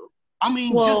gonna do? I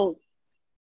mean, no,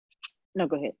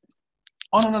 go ahead.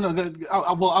 Oh no.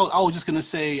 I was just gonna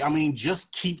say. I mean,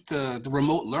 just keep the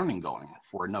remote learning going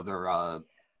for another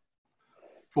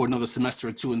semester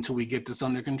or two until we get this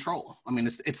under control. I mean,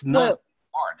 it's not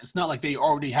hard. It's not like they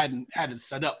already had it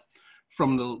set up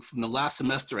from the last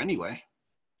semester anyway.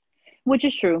 Which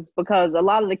is true, because a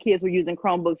lot of the kids were using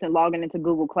Chromebooks and logging into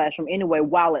Google Classroom anyway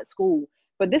while at school.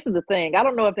 But this is the thing. I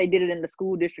don't know if they did it in the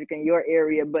school district in your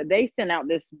area, but they sent out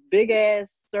this big-ass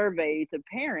survey to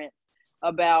parents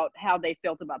about how they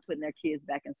felt about putting their kids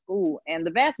back in school. And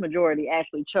the vast majority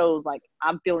actually chose, like,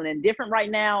 I'm feeling indifferent right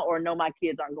now, or no, my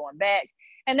kids aren't going back.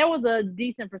 And there was a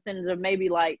decent percentage of maybe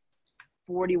like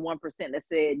 41% that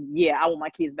said, yeah, I want my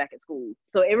kids back at school.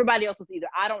 So everybody else was either,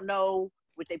 I don't know,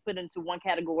 which they put into one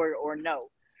category, or no.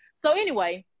 So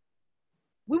anyway,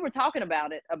 we were talking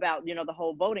about it, about, the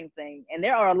whole voting thing. And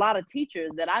there are a lot of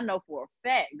teachers that I know for a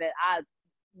fact that I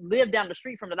live down the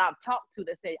street from that I've talked to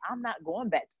that say, I'm not going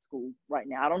back to school right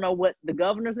now. I don't know what the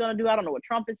governor's going to do. I don't know what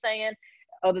Trump is saying,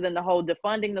 other than the whole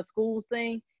defunding the schools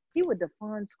thing. He would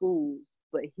defund schools,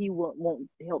 but he won't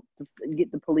help to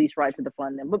get the police right to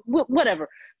defund them. But whatever.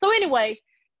 So anyway,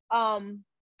 I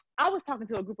was talking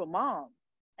to a group of moms.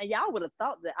 And y'all would have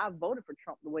thought that I voted for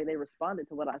Trump the way they responded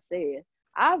to what I said.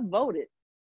 I voted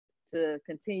to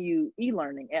continue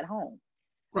e-learning at home.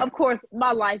 Right. Of course,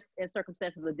 my life and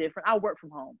circumstances are different. I work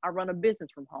from home. I run a business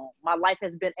from home. My life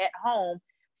has been at home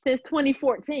since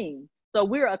 2014. So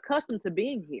we're accustomed to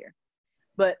being here.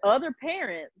 But other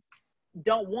parents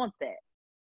don't want that.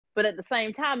 But at the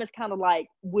same time, it's kind of like,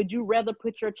 would you rather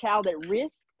put your child at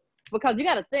risk? Because you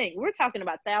got to think, we're talking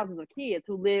about thousands of kids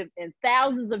who live in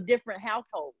thousands of different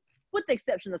households, with the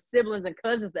exception of siblings and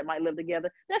cousins that might live together.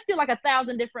 That's still like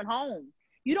 1,000 different homes.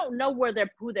 You don't know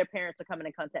who their parents are coming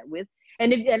in contact with.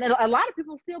 And a lot of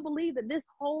people still believe that this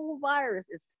whole virus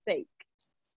is fake.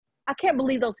 I can't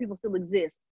believe those people still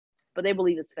exist, but they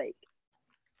believe it's fake.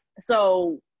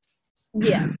 So,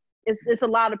 yeah, it's a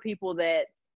lot of people that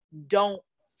don't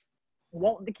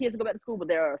want the kids to go back to school, but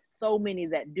there are so many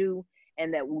that do.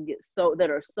 And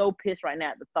that are so pissed right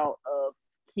now at the thought of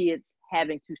kids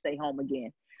having to stay home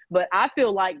again. But I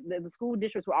feel like the school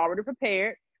districts were already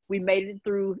prepared. We made it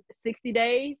through 60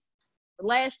 days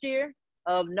last year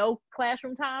of no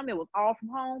classroom time. It was all from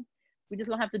home. We just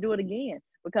gonna have to do it again,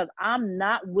 because I'm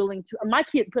not willing to. My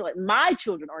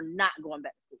children are not going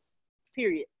back to school.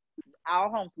 Period. I'll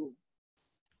homeschool.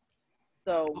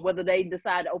 So whether they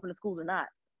decide to open the schools or not.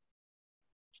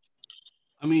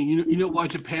 I mean, you know why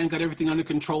Japan got everything under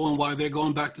control and why they're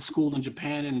going back to school in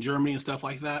Japan and Germany and stuff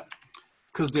like that?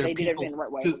 Because their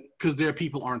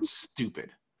people aren't stupid,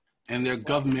 and their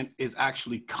government is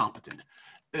actually competent.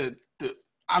 The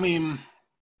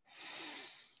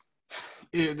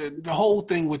whole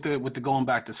thing with the going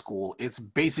back to school, it's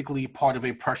basically part of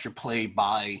a pressure play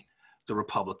by the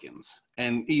Republicans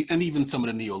and even some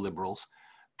of the neoliberals.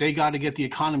 They got to get the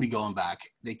economy going back.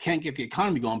 They can't get the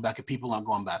economy going back if people aren't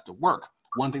going back to work.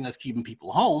 One thing that's keeping people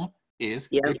home is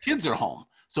their kids are home.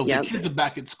 So if the kids are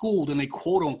back at school, then they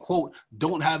quote unquote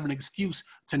don't have an excuse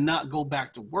to not go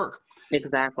back to work.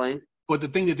 Exactly. But the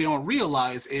thing that they don't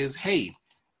realize is, hey,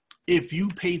 if you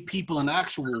paid people an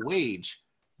actual wage,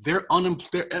 their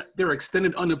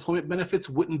extended unemployment benefits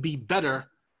wouldn't be better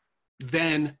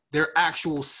than their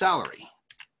actual salary.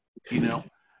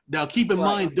 Now keep in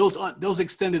mind those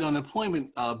extended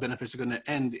unemployment benefits are going to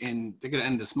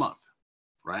end this month,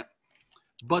 right?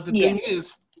 But the thing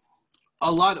is,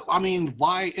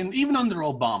 why, and even under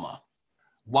Obama,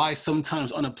 why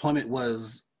sometimes unemployment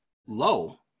was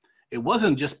low, it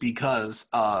wasn't just because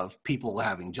of people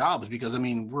having jobs, because,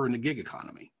 we're in a gig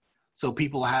economy. So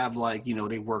people have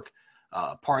they work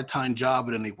a part-time job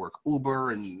and then they work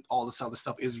Uber and all this other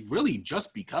stuff, is really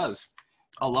just because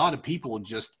a lot of people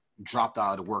just dropped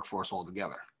out of the workforce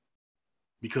altogether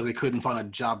because they couldn't find a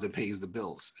job that pays the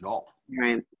bills at all.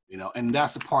 Right. And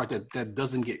that's the part that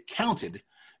doesn't get counted.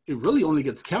 It really only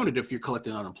gets counted if you're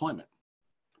collecting unemployment.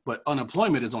 But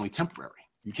unemployment is only temporary.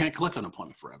 You can't collect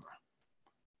unemployment forever.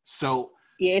 So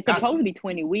it's supposed to be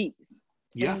 20 weeks.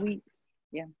 20 weeks.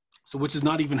 Yeah. So which is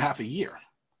not even half a year.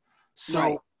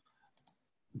 So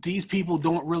these people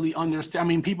don't really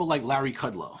understand. People like Larry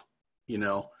Kudlow,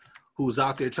 who's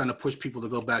out there trying to push people to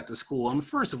go back to school.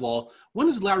 First of all, when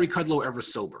is Larry Kudlow ever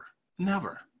sober?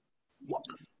 Never.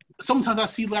 Sometimes I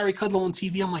see Larry Kudlow on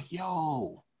TV. I'm like,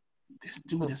 yo, this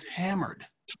dude is hammered.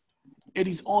 And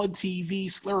he's on TV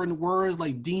slurring words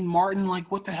like Dean Martin.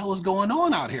 Like, what the hell is going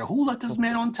on out here? Who let this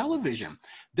man on television?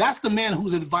 That's the man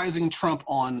who's advising Trump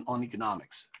on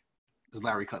economics, is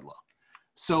Larry Kudlow.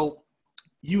 So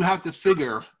you have to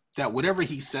figure that whatever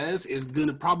he says is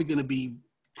probably gonna be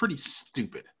pretty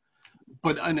stupid,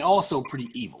 and also pretty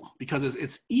evil, because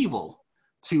it's evil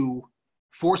to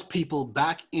force people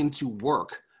back into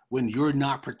work when you're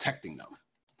not protecting them.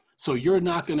 So you're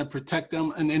not going to protect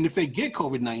them. And if they get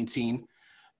COVID-19,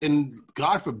 and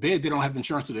God forbid they don't have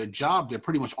insurance to their job, they're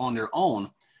pretty much on their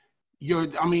own.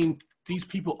 These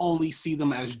people only see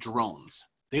them as drones.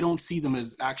 They don't see them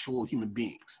as actual human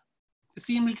beings. They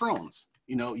see them as drones.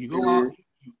 You know, you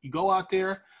go out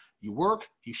there, you work,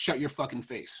 you shut your fucking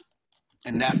face.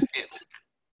 And that's it.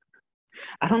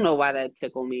 I don't know why that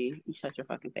tickled me. You shut your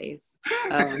fucking face.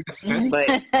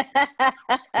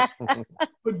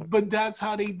 But that's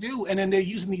how they do. And then they're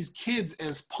using these kids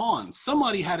as pawns.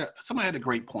 Somebody had a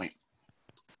great point.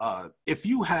 If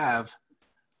you have,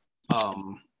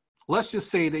 let's just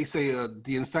say they say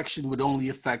the infection would only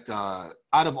affect out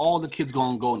of all the kids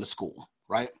going to school,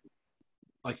 right?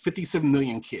 Like 57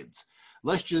 million kids.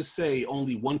 Let's just say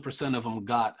only 1% of them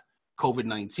got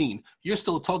COVID-19. You're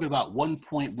still talking about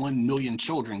 1.1 million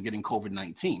children getting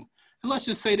COVID-19. And let's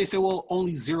just say they say, well,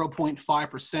 only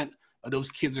 0.5% of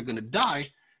those kids are going to die.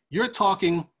 You're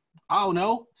talking, I don't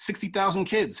know, 60,000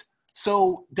 kids.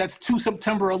 So that's 2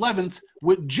 September 11th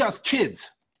with just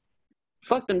kids.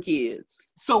 Fuck them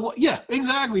kids. So yeah,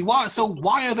 exactly. Why? So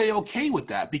why are they okay with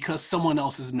that? Because someone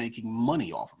else is making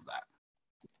money off of that,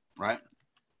 right?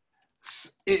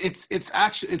 It's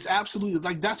absolutely,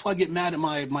 like, that's why I get mad at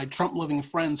my Trump loving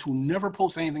friends who never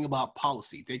post anything about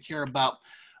policy. They care about,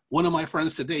 one of my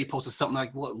friends today posted something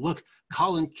like, well, look,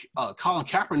 Colin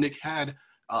Kaepernick had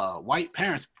white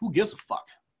parents. Who gives a fuck?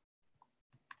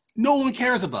 No one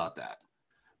cares about that.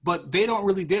 But they don't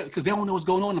really dare, because they don't know what's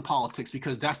going on in politics,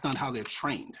 because that's not how they're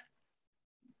trained.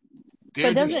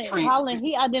 But doesn't Colin,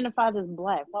 he identifies as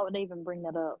black. Why would they even bring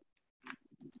that up?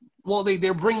 Well,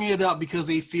 they're bringing it up because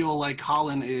they feel like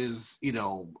Colin is,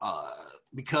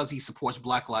 because he supports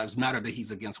Black Lives Matter, that he's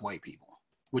against white people,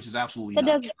 which is absolutely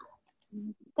not true.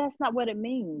 That's not what it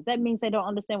means. That means they don't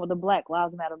understand what the Black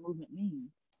Lives Matter movement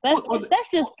means. That's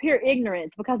just pure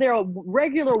ignorance, because there are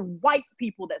regular white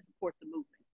people that support the movement.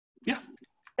 Yeah.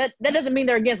 That doesn't mean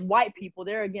they're against white people.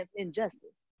 They're against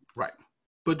injustice. Right.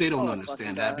 But they don't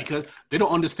understand that, because they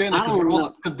don't understand that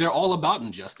because they're all about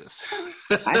injustice.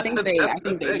 I think they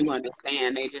do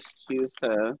understand. They just choose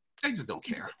to. They just don't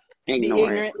care.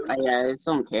 Ignore it. Yeah, they just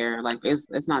don't care. Like,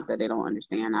 it's not that they don't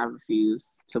understand. I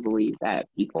refuse to believe that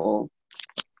people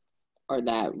are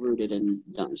that rooted in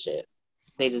dumb shit.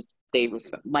 They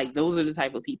respect. Like, those are the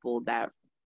type of people that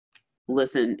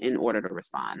listen in order to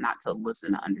respond, not to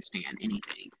listen to understand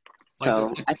anything.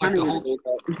 So I kind of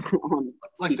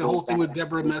like the whole thing with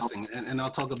Deborah Messing, and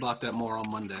I'll talk about that more on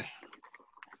Monday.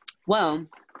 Well,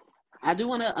 I do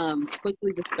want to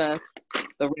quickly discuss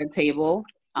the red table.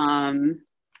 Since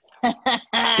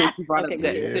you brought up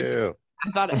that, I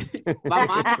thought my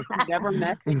mind from Deborah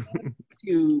Messing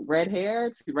to red hair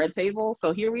to red table.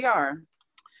 So here we are,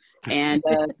 and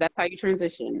that's how you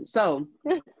transition. So.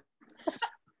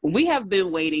 We have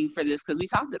been waiting for this because we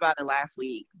talked about it last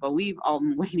week, but we've all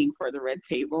been waiting for the red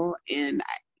table. And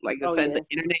like I said, the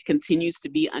internet continues to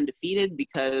be undefeated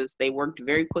because they worked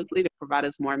very quickly to provide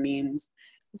us more memes.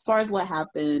 As far as what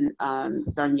happened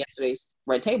during yesterday's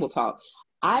red table talk,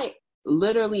 I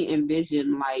literally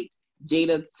envisioned like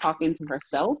Jada talking to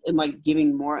herself and like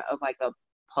giving more of like a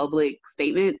public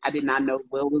statement. I did not know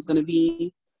Will was going to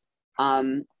be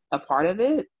a part of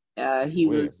it. He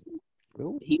was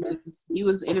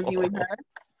interviewing her,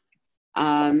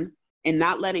 and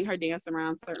not letting her dance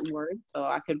around certain words. So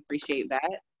I could appreciate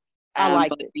that. I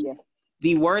like it. Yeah.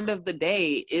 The word of the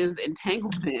day is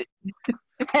entanglement.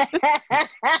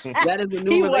 That is a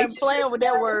new he relationship. wasn't playing with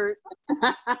that word.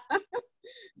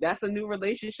 That's a new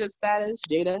relationship status.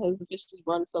 Jada has officially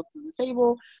brought herself to the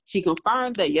table. She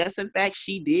confirmed that yes, in fact,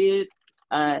 she did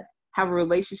have a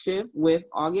relationship with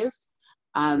August.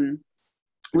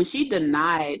 When she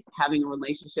denied having a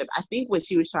relationship, I think what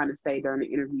she was trying to say during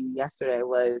the interview yesterday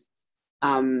was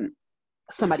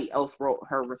somebody else wrote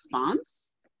her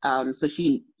response. So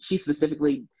she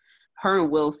specifically, her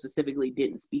and Will specifically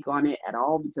didn't speak on it at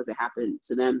all because it happened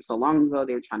to them so long ago.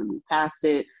 They were trying to move past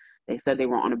it. They said they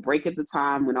were on a break at the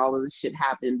time when all of this shit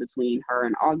happened between her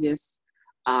and August,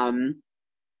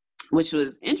 which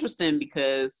was interesting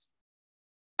because,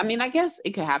 I mean, I guess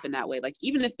it could happen that way. Like,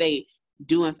 even if they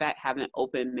do in fact have an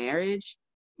open marriage,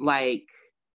 like,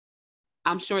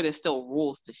 I'm sure there's still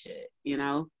rules to shit, you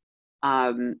know?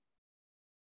 And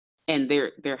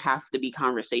there have to be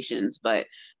conversations, but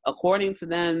according to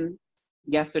them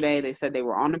yesterday, they said they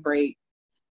were on a break,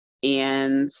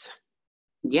 and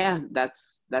yeah,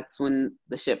 that's when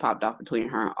the shit popped off between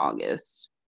her and August.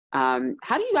 How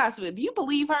do you guys, do you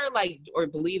believe her, like, or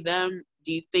believe them?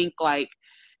 Do you think like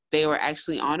they were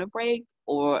actually on a break,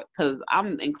 or because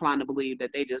I'm inclined to believe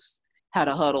that they just had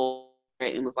a huddle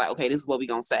and was like, okay, this is what we're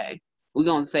gonna say. We're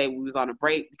gonna say we was on a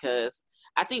break, because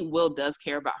I think Will does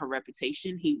care about her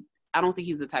reputation. I don't think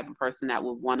he's the type of person that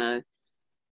would want to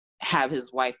have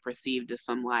his wife perceived as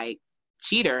some like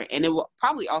cheater, and it will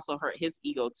probably also hurt his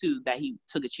ego too that he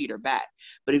took a cheater back.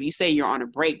 But if you say you're on a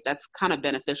break, that's kind of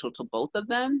beneficial to both of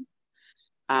them.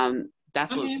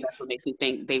 That's what makes me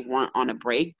think they weren't on a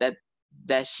break,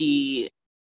 that she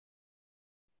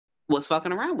was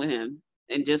fucking around with him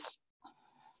and just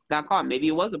got caught. Maybe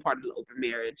it was a part of the open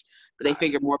marriage, but they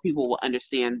figured more people will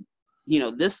understand,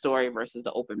 this story versus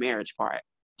the open marriage part.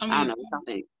 I don't know what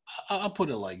I think. I'll put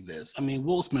it like this. I mean,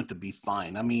 Will's meant to be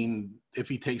fine. I mean, if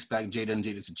he takes back Jada and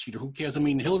Jada's a cheater, who cares? I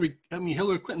mean, Hillary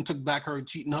Clinton took back her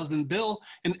cheating husband, Bill,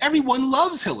 and everyone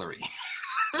loves Hillary.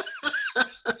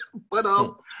 But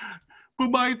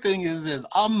my thing is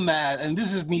I'm mad, and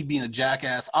this is me being a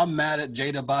jackass. I'm mad at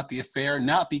Jada about the affair,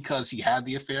 not because he had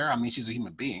the affair. I mean, she's a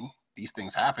human being. These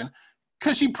things happen.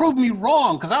 Because she proved me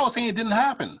wrong, because I was saying it didn't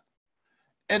happen.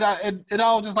 And I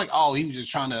was just like, oh, he was just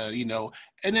trying to,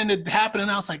 and then it happened, and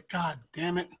I was like, God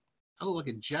damn it. I looked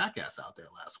like a jackass out there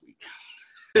last week.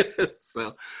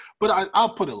 So, but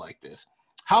I'll put it like this.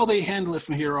 How they handle it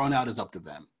from here on out is up to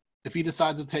them. If he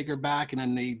decides to take her back and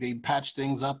then they patch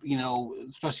things up,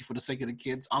 especially for the sake of the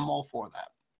kids, I'm all for that.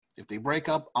 If they break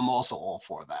up, I'm also all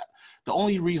for that. The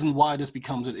only reason why this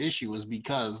becomes an issue is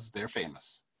because they're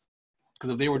famous.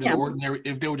 Because if they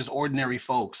were just ordinary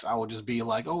folks, I would just be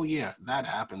like, oh yeah, that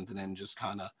happened, and then just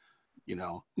kind of,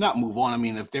 not move on. I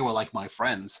mean, if they were like my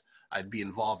friends, I'd be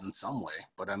involved in some way.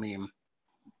 But I mean,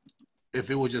 if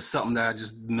it was just something that I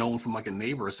just known from like a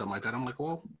neighbor or something like that, I'm like,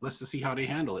 well, let's just see how they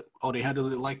handle it. Oh, they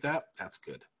handled it like that? That's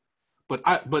good. But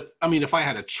I mean, if I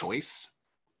had a choice,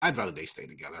 I'd rather they stay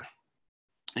together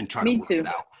and try to work it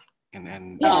out. And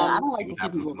then I don't like to see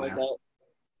people like that.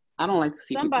 I don't like to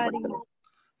see people like that.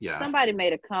 Yeah. Somebody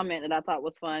made a comment that I thought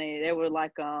was funny. They were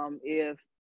like, if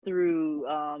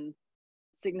through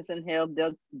sickness and health,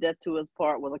 death to us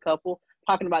part was a couple,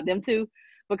 talking about them two,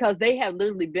 because they have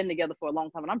literally been together for a long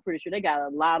time, and I'm pretty sure they got a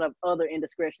lot of other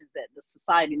indiscretions that the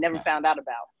society never found out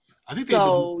about. I think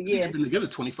they've been together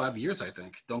 25 years, I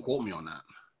think. Don't quote me on that.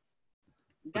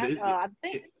 I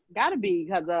think gotta be,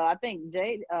 because I think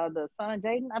Jade, the son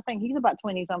Jaden, I think he's about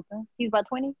 20 something. He's about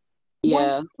 20.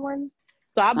 Yeah. 20.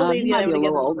 So I believe he might be a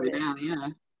little older now. Yeah.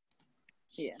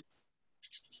 Yeah.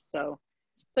 So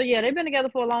yeah, they've been together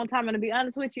for a long time, and to be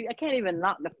honest with you, I can't even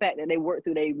knock the fact that they worked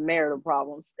through their marital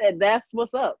problems. That's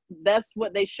what's up. That's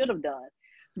what they should have done.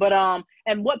 But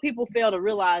and what people fail to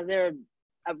realize there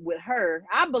with her,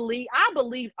 I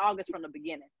believe August from the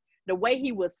beginning. The way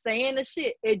he was saying the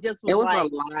shit, it was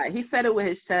a lot. He said it with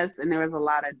his chest, and there was a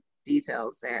lot of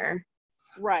details there.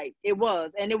 Right. It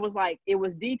was, and it was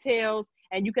details,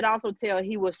 and you could also tell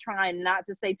he was trying not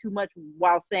to say too much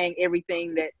while saying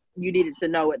everything that you needed to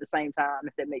know at the same time,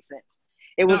 if that makes sense.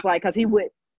 It was like, because he would,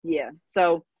 yeah.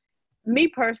 So me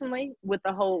personally, with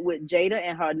Jada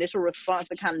and her initial response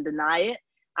to kind of deny it,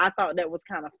 I thought that was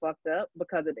kind of fucked up,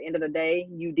 because at the end of the day,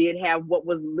 you did have what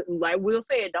was, like Will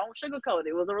said, don't sugarcoat it.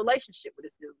 It was a relationship with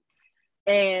this dude.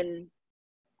 And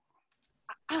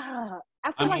I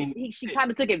feel like she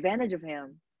kind of took advantage of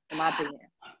him, in my opinion.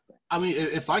 I mean,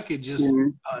 if I could just,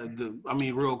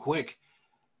 real quick,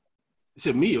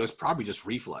 to me, it was probably just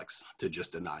reflex to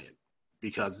just deny it,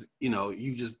 because,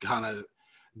 you just kind of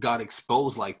got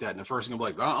exposed like that. And the first thing I'm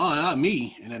like, not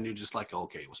me. And then you're just like,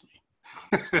 okay, it was me.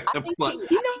 But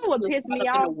you know what pissed me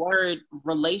off? The word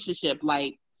relationship,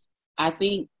 like, I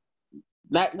think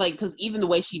that, like, because even the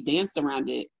way she danced around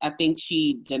it, I think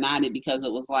she denied it because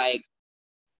it was like,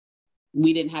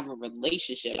 we didn't have a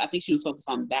relationship. I think she was focused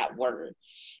on that word,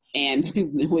 and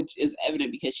which is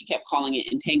evident because she kept calling it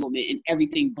entanglement and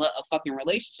everything but a fucking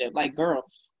relationship. Like, girl,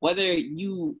 whether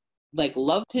you like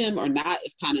loved him or not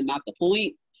is kind of not the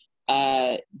point.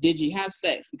 Did you have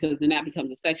sex? Because then that becomes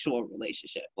a sexual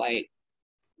relationship. Like,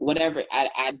 whatever.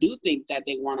 I do think that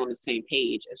they weren't on the same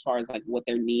page as far as like what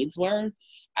their needs were.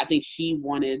 I think she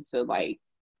wanted to, like,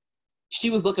 she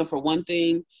was looking for one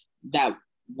thing that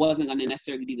wasn't going to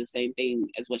necessarily be the same thing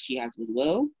as what she has with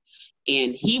Will,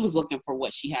 and he was looking for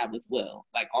what she had with Will,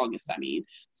 like August,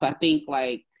 so I think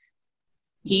like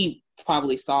he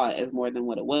probably saw it as more than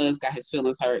what it was, got his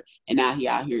feelings hurt, and now he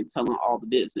out here telling all the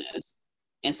business,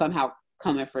 and somehow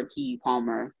coming for Keke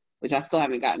Palmer, which I still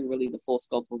haven't gotten really the full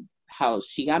scope of how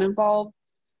she got involved,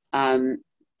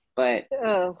 but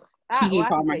Keke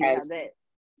Palmer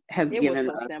has given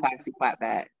a classy clap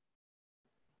back.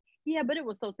 Yeah, but it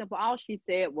was so simple. All she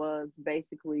said was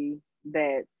basically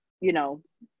that, you know,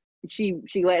 she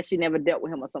glad she never dealt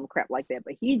with him or some crap like that.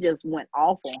 But he just went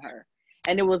off on her.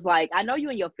 And it was like, I know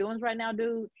you in your feelings right now,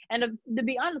 dude. And to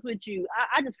be honest with you,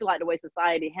 I just feel like the way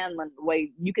society handling the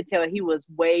way you could tell he was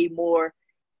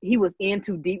in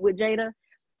too deep with Jada.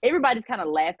 Everybody's kind of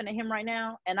laughing at him right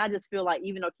now. And I just feel like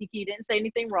even though Kiki didn't say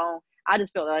anything wrong, I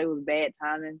just felt like it was bad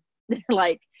timing.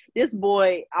 Like, this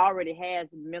boy already has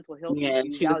mental health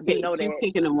issues. She was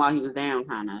taking him while he was down,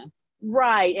 kind of.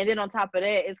 Right. And then on top of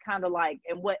that, it's kind of like,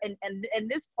 and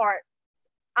this part,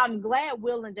 I'm glad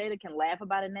Will and Jada can laugh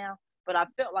about it now. But I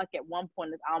felt like at one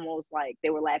point it's almost like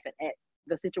they were laughing at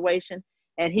the situation,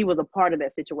 and he was a part of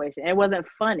that situation. And it wasn't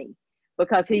funny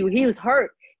because he was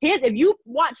hurt. If you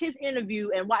watch his interview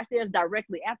and watch theirs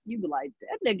directly after, you be like,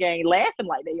 that nigga ain't laughing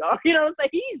like they are. You know what I'm saying?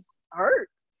 He's hurt.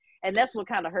 And that's what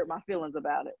kind of hurt my feelings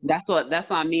about it. That's what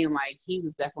I mean. Like, he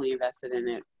was definitely invested in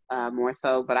it more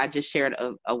so. But I just shared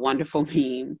a wonderful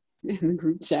meme in the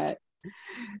group chat.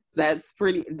 That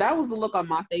was the look on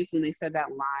my face when they said that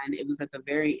line. It was at the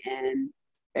very end.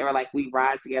 They were like, we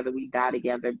ride together, we die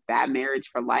together, bad marriage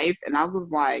for life. And I was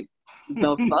like,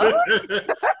 the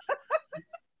fuck?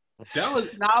 That was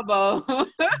Nabo.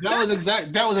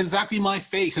 that was exactly my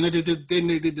face. And then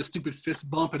they did the stupid fist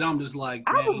bump, and I'm just like,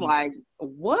 man. I was like,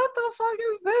 what the fuck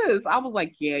is this? I was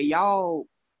like, yeah, y'all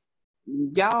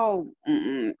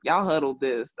huddled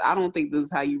this. I don't think this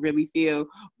is how you really feel,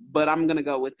 but I'm gonna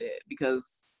go with it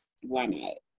because why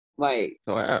not? Like,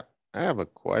 so I have a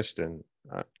question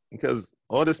because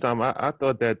all this time I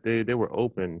thought that they were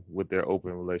open with their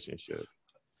open relationship.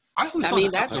 I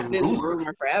mean, that's been the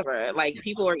rumor forever. Like,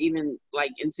 people are even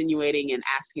like insinuating and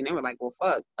asking. They were like, well,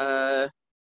 fuck,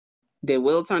 did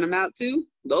Will turn him out too?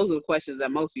 Those are the questions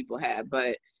that most people have.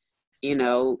 But, you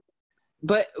know,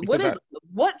 but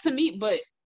what to me, but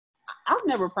I've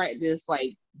never practiced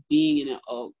like being in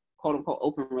a quote unquote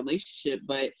open relationship,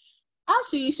 but I've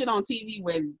seen shit on TV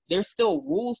where there's still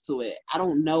rules to it. I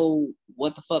don't know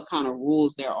what the fuck kind of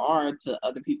rules there are to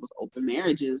other people's open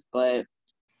marriages, but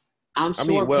I'm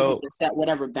sure people can set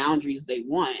whatever boundaries they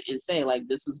want and say, like,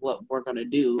 this is what we're going to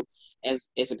do as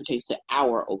it pertains to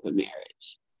our open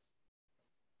marriage.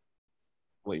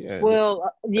 Well, yeah.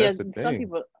 Well, yeah, some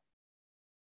people.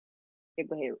 Yeah,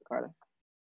 go ahead, Ricardo.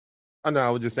 Oh, no, I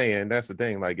was just saying, that's the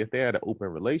thing. Like, if they had an open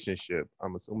relationship,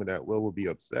 I'm assuming that Will would be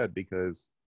upset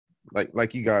because,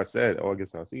 like you guys said,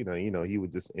 August Alsina, you know, he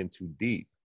was just in too deep.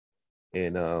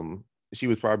 And, she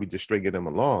was probably just stringing him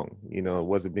along, you know, it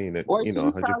wasn't being,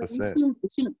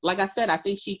 100%. Like I said, I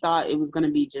think she thought it was going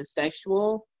to be just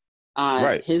sexual.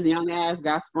 Right. His young ass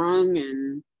got sprung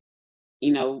and,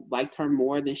 you know, liked her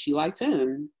more than she liked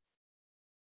him.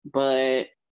 But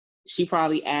she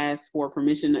probably asked for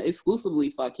permission to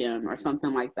exclusively fuck him or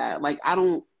something like that. Like,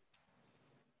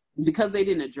 because they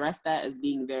didn't address that as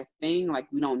being their thing, like,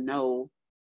 we don't know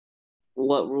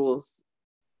what rules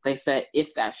they set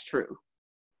if that's true.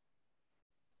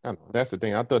 I don't know. That's the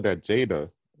thing. I thought that Jada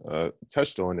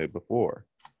touched on it before,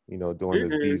 you know, during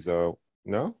these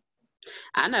no?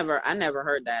 I never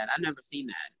heard that. I never seen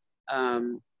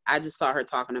that. I just saw her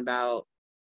talking about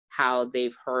how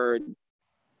they've heard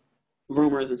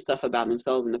rumors and stuff about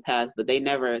themselves in the past, but they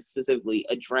never specifically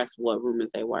addressed what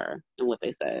rumors they were and what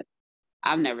they said.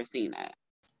 I've never seen that.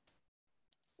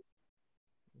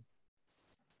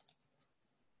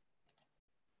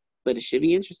 But it should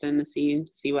be interesting to see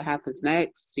what happens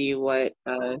next, see what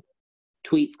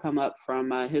tweets come up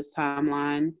from his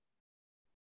timeline.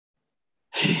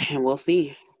 And we'll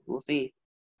see.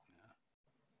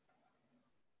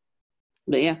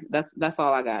 But yeah, that's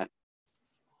all I got.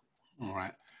 All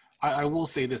right. I will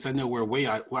say this. I know we're way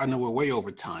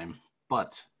over time,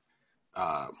 but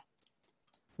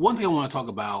one thing I want to talk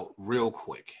about real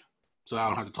quick, so I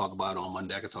don't have to talk about it on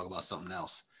Monday. I can talk about something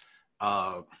else.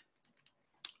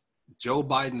 Joe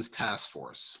Biden's task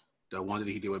force, the one that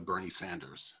he did with Bernie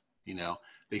Sanders, you know,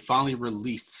 they finally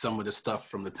released some of the stuff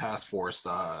from the task force,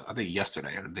 I think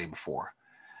yesterday or the day before.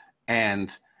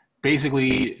 And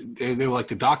basically, they were like,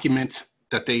 the document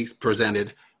that they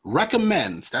presented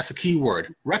recommends, that's a key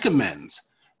word, recommends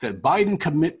that Biden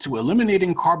commit to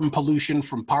eliminating carbon pollution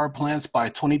from power plants by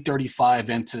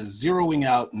 2035 and to zeroing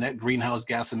out net greenhouse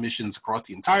gas emissions across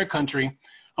the entire country.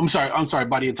 I'm sorry,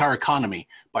 by the entire economy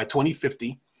by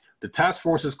 2050. The task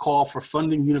forces call for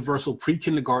funding universal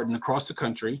pre-kindergarten across the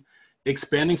country,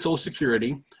 expanding Social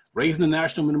Security, raising the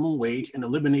national minimum wage, and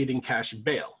eliminating cash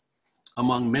bail,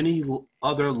 among many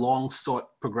other long-sought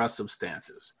progressive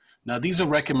stances. Now, these are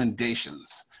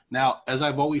recommendations. Now, as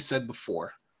I've always said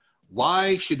before,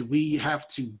 Why should we have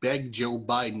to beg Joe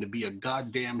Biden to be a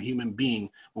goddamn human being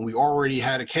when we already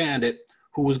had a candidate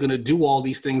who was going to do all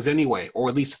these things anyway, or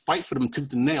at least fight for them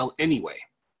tooth and nail anyway,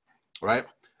 right?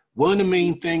 One of the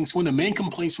main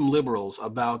complaints from liberals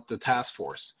about the task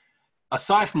force,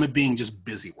 aside from it being just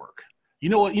busy work, you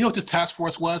know what this task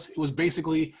force was? It was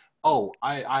basically,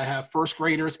 I have first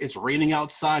graders, it's raining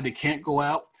outside, they can't go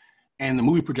out, and the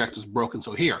movie projector's broken,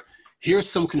 so here's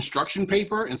some construction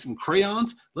paper and some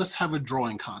crayons, let's have a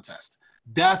drawing contest.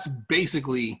 That's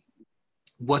basically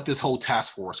what this whole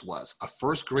task force was, a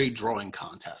first grade drawing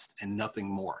contest and nothing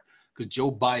more, because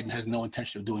Joe Biden has no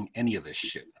intention of doing any of this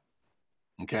shit,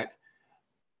 okay?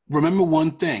 Remember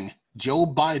one thing, Joe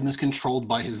Biden is controlled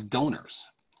by his donors.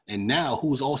 And now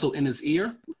who's also in his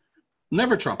ear?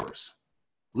 Never Trumpers.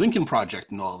 Lincoln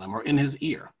Project and all of them are in his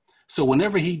ear. So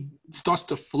whenever he starts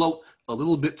to float a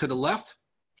little bit to the left,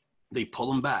 they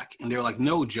pull him back. And they're like,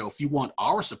 no, Joe, if you want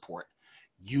our support,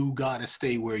 you got to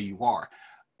stay where you are.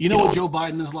 You know what Joe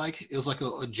Biden is like? It was like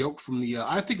a joke from the,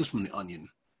 I think it was from The Onion,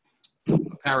 a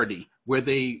parody, where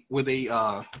the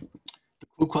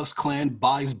Ku Klux Klan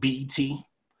buys BET,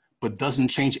 but doesn't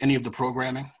change any of the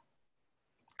programming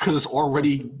because it's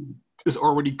already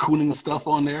cooning stuff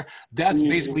on there. That's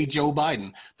basically Joe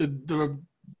Biden.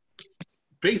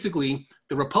 Basically,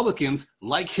 the Republicans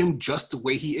like him just the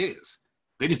way he is.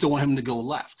 They just don't want him to go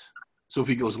left. So if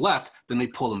he goes left, then they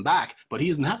pull him back, but he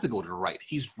doesn't have to go to the right.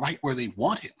 He's right where they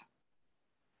want him.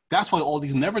 That's why all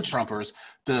these never Trumpers,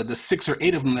 the 6 or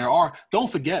 8 of them there are,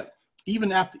 don't forget, even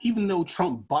though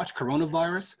Trump botched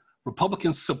coronavirus,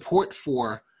 Republican support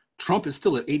for Trump is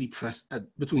still at 80%,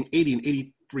 between 80 and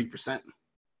 83%,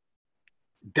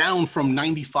 down from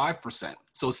 95%.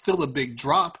 So it's still a big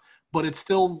drop, but it's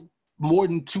still more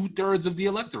than 2/3 of the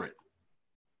electorate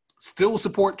still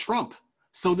support Trump.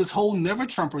 So this whole never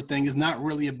Trumper thing is not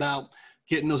really about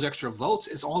getting those extra votes.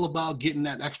 It's all about getting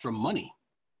that extra money,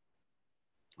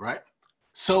 right?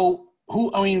 So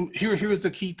here's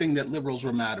the key thing that liberals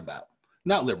were mad about.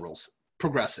 Not liberals,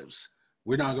 progressives.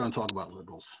 We're not going to talk about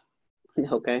liberals.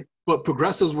 Okay. But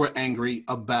progressives were angry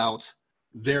about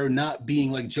there not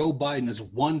being, like, Joe Biden is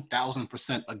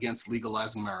 1,000% against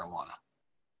legalizing marijuana.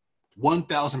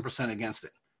 1,000% against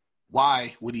it.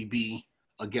 Why would he be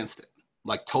against it?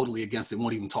 Like, totally against it,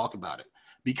 won't even talk about it.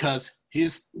 Because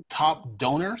his top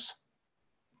donors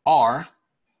are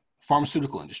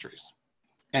pharmaceutical industries.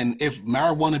 And if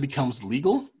marijuana becomes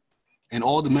legal and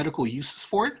all the medical uses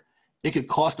for it, it could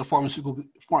cost the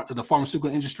pharmaceutical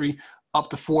industry up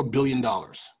to $4 billion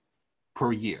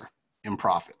per year in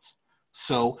profits.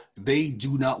 So they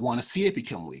do not want to see it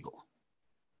become legal.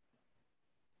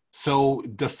 So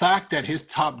the fact that his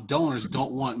top donors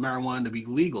don't want marijuana to be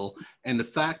legal, and the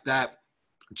fact that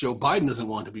Joe Biden doesn't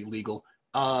want it to be legal,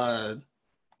 can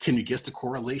you guess the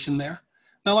correlation there?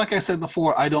 Now, like I said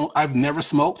before, I've never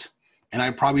smoked, and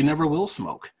I probably never will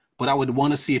smoke, but I would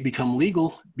want to see it become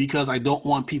legal because I don't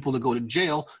want people to go to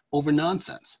jail over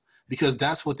nonsense, because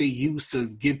that's what they use to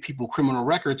give people criminal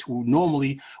records who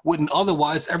normally wouldn't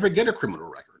otherwise ever get a criminal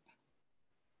record.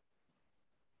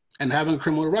 And having a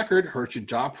criminal record hurts your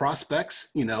job prospects,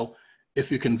 if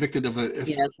you're convicted of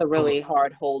it's a really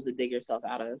hard hole to dig yourself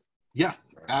out of. Yeah,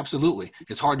 absolutely.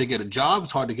 It's hard to get a job.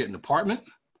 It's hard to get an apartment,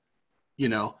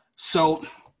 so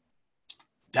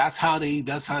that's how they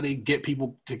get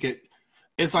people to get.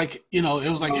 It's like, it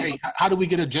was like, hey, how do we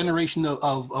get a generation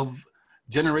of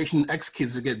Generation X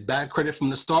kids to get bad credit from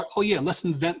the start? Oh yeah, let's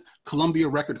invent Columbia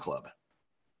Record Club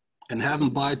and have them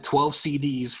buy 12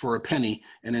 CDs for a penny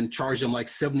and then charge them like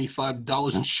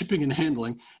 $75 in shipping and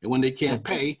handling. And when they can't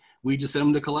pay, we just send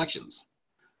them to collections.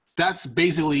 That's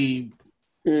basically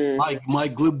my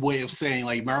glib way of saying,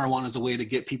 like, marijuana is a way to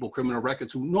get people criminal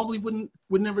records who normally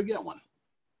would never get one.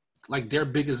 Like, their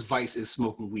biggest vice is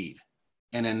smoking weed.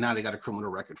 And then now they got a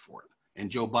criminal record for it. And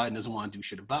Joe Biden doesn't want to do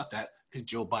shit about that because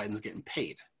Joe Biden's getting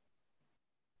paid.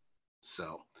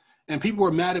 So, and people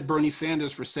were mad at Bernie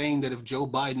Sanders for saying that if Joe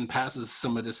Biden passes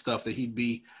some of this stuff, that he'd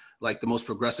be like the most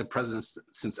progressive president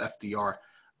since FDR.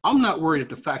 I'm not worried at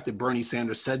the fact that Bernie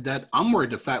Sanders said that. I'm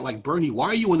worried at the fact, like, Bernie, why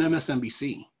are you on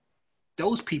MSNBC?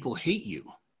 Those people hate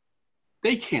you.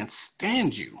 They can't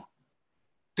stand you.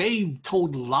 They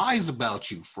told lies about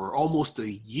you for almost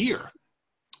a year.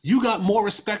 You got more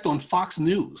respect on Fox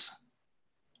News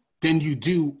than you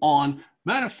do on,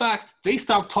 matter of fact, they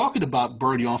stopped talking about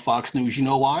Bernie on Fox News. You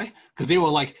know why? Because they were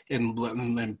like,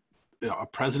 and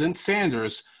President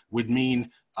Sanders would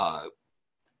mean,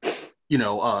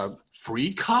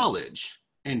 free college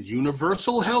and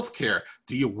universal health care.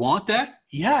 Do you want that?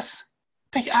 Yes,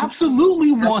 they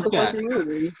absolutely want that.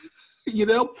 You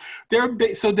know,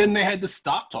 so then they had to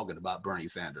stop talking about Bernie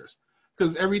Sanders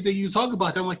because everything you talk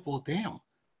about, I'm like, well, damn.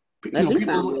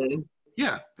 People,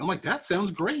 yeah, I'm like, that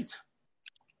sounds great.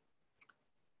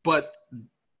 But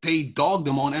they dogged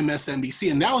him on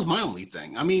MSNBC, and that was my only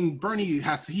thing. I mean, Bernie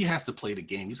has to play the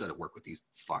game. He's got to work with these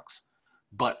fucks.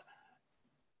 But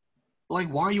like,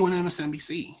 why are you on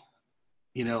MSNBC?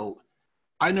 You know,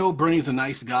 I know Bernie's a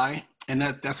nice guy, and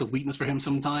that's a weakness for him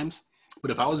sometimes.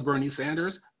 But if I was Bernie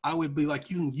Sanders, I would be like,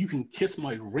 you can kiss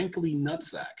my wrinkly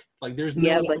nutsack. Like, there's no.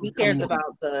 Yeah, but he cares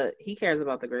about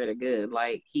the greater good.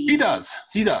 Like he does.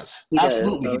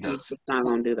 Absolutely, he does. He's just not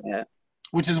gonna do that.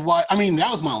 Which is why, I mean, that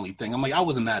was my only thing. I'm like, I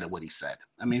wasn't mad at what he said.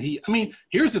 I mean,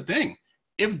 here's the thing: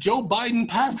 if Joe Biden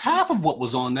passed half of what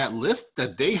was on that list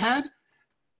that they had,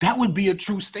 that would be a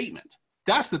true statement.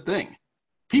 That's the thing.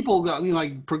 People got,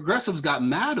 like progressives got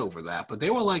mad over that, but they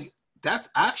were like, that's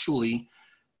actually,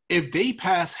 if they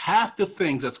pass half the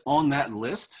things that's on that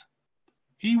list,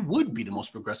 he would be the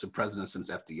most progressive president since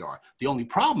FDR. The only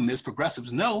problem is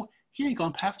progressives know he ain't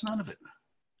gonna pass none of it.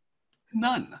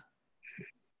 None.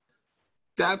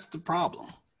 That's the problem.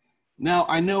 Now,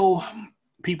 I know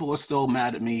people are still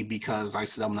mad at me because I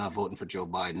said I'm not voting for Joe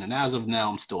Biden. And as of now,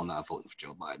 I'm still not voting for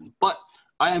Joe Biden. But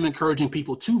I am encouraging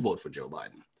people to vote for Joe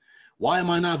Biden. Why am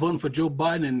I not voting for Joe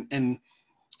Biden and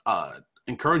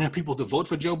encouraging people to vote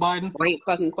for Joe Biden? Great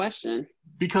fucking question.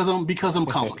 Because I'm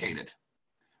complicated.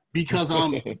 Because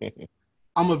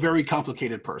I'm a very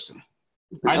complicated person.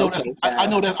 I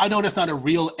know that's not a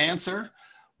real answer.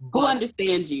 Who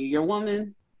understands you? Your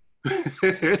woman?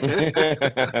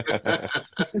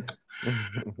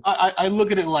 I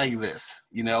look at it like this,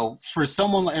 for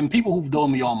someone, and people who've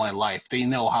known me all my life, they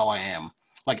know how I am.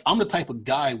 Like, I'm the type of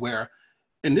guy where,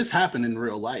 and this happened in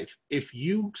real life, if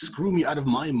you screw me out of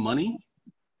my money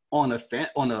on a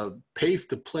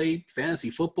pay-to-play fantasy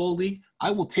football league,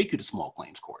 I will take you to small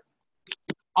claims court.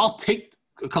 I'll take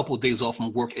a couple of days off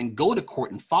from work and go to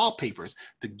court and file papers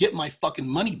to get my fucking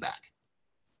money back.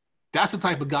 That's the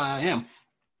type of guy I am.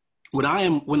 When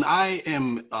I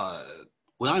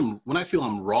feel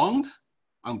I'm wronged,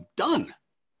 I'm done.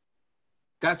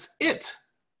 That's it.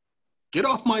 Get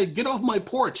off my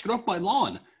porch, get off my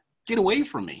lawn, get away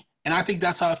from me. And I think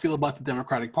that's how I feel about the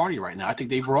Democratic Party right now. I think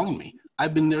they've wronged me.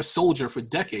 I've been their soldier for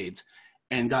decades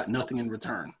and got nothing in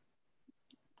return.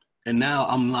 And now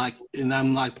I'm like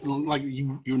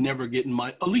you're never getting my,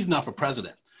 at least not for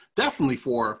president. Definitely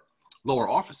for lower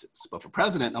offices, but for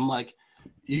president, I'm like,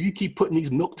 you keep putting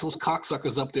these milquetoast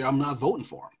cocksuckers up there, I'm not voting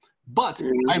for them. But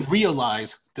I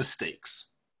realize the stakes.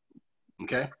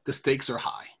 Okay, the stakes are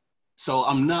high. So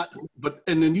I'm not.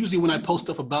 And then usually when I post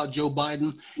stuff about Joe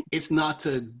Biden, it's not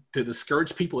to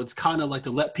discourage people. It's kind of like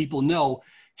to let people know,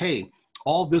 hey,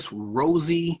 all this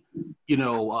rosy,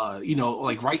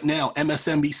 like right now,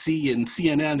 MSNBC and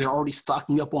CNN, they're already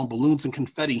stocking up on balloons and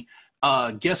confetti.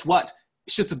 Guess what?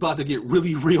 Shit's about to get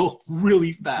really real,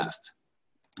 really fast.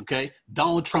 Okay?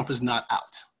 Donald Trump is not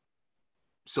out.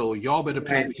 So y'all better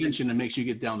pay attention and make sure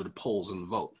you get down to the polls and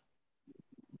vote.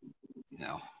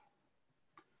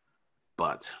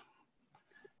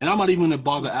 And I'm not even going to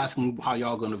bother asking how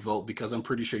y'all going to vote because I'm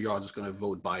pretty sure y'all just going to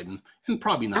vote Biden and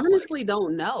probably not. I honestly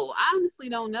don't know.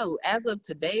 As of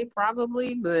today,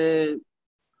 probably, but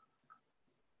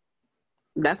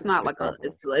that's not like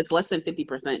it's less than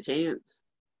 50% chance.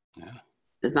 Yeah.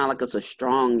 It's not like it's a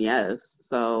strong yes.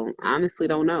 So I honestly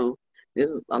don't know.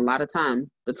 There's a lot of time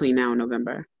between now and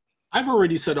November. I've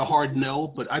already said a hard no,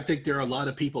 but I think there are a lot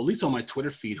of people, at least on my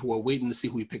Twitter feed, who are waiting to see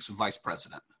who he picks for vice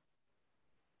president.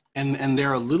 And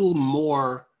they're a little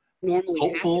more normally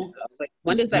hopeful. Like,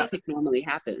 when does that pick normally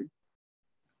happen?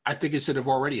 I think it should have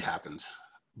already happened.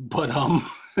 But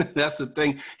that's the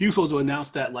thing. He was supposed to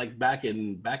announce that like back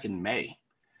in May.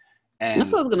 And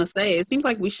that's what I was gonna say. It seems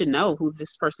like we should know who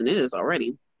this person is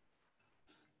already.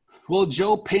 Well,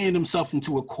 Joe painted himself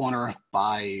into a corner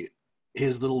by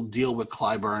his little deal with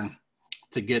Clyburn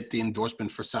to get the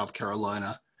endorsement for South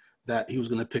Carolina that he was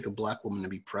going to pick a black woman to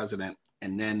be president.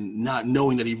 And then not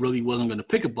knowing that he really wasn't going to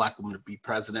pick a black woman to be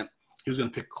president, he was going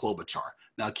to pick Klobuchar.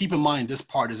 Now, keep in mind, this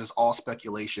part is just all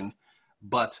speculation,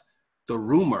 but the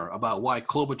rumor about why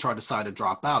Klobuchar decided to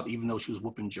drop out, even though she was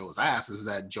whooping Joe's ass, is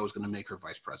that Joe's going to make her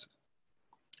vice president.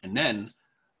 And then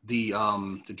the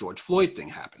George Floyd thing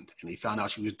happened, and he found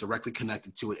out she was directly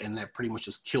connected to it, and that pretty much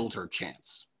just killed her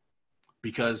chance.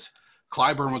 Because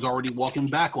Clyburn was already walking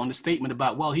back on the statement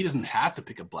about, well, he doesn't have to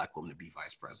pick a black woman to be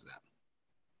vice president.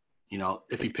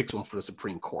 If he picks one for the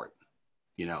Supreme Court,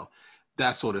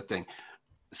 that sort of thing.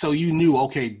 So you knew,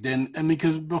 okay, then, and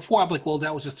because before I'm like, well,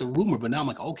 that was just a rumor, but now I'm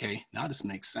like, okay, now this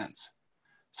makes sense.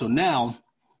 So now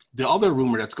The other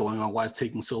rumor that's going on why it's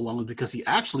taking so long is because he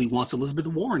actually wants Elizabeth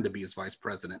Warren to be his vice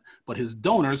president, but his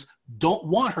donors don't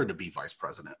want her to be vice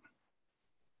president.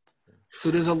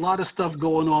 So there's a lot of stuff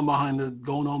going on behind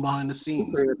the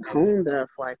scenes. Tone deaf,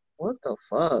 like, what the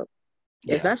fuck?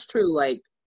 Yeah. If that's true, like,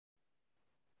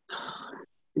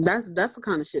 that's the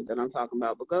kind of shit that I'm talking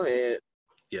about. But go ahead.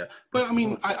 Yeah, but I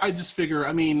mean, I just figure,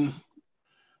 I mean,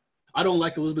 I don't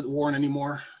like Elizabeth Warren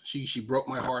anymore. She broke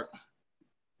my heart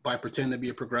by pretending to be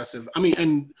a progressive. I mean,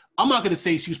 and I'm not going to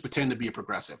say she was pretending to be a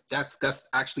progressive. That's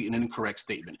actually an incorrect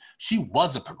statement. She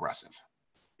was a progressive.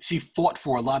 She fought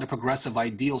for a lot of progressive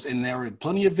ideals, and there are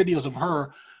plenty of videos of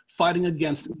her fighting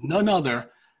against none other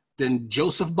than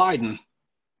Joseph Biden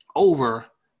over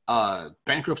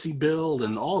bankruptcy bill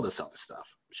and all this other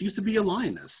stuff. She used to be a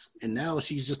lioness, and now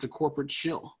she's just a corporate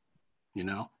shill, you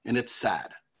know? And it's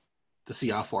sad to see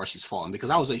how far she's fallen, because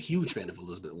I was a huge fan of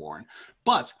Elizabeth Warren.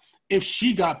 But if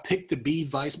she got picked to be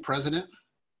vice president,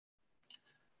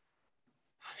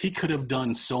 he could have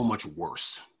done so much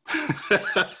worse.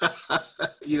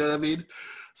 You know what I mean?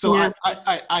 So yeah.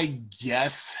 I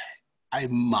guess I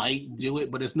might do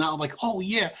it, but it's not like, oh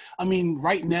yeah. I mean,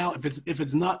 right now, if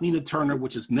it's not Nina Turner,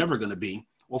 which it's never going to be,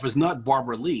 or if it's not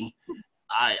Barbara Lee,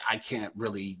 I can't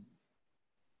really,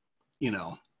 you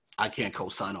know, I can't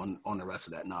co-sign on the rest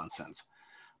of that nonsense.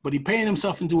 But he painted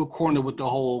himself into a corner with the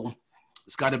whole,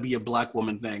 it's got to be a black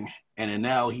woman thing. And then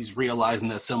now he's realizing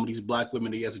that some of these black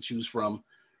women he has to choose from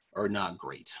are not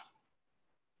great.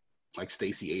 Like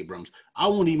Stacey Abrams. I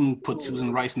won't even put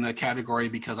Susan Rice in that category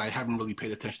because I haven't really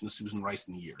paid attention to Susan Rice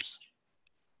in years.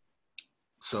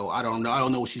 So I don't know. I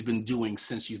don't know what she's been doing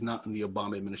since she's not in the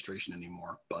Obama administration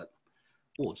anymore, but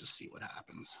we'll just see what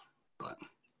happens. But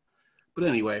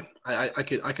anyway, I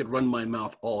could run my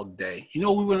mouth all day. You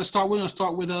know, we're gonna start with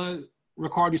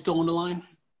Ricard. You still on the line?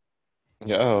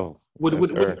 Yeah. What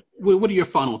are your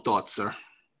final thoughts, sir?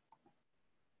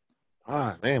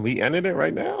 Ah, man, we ended it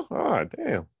right now. Ah,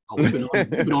 damn. Oh,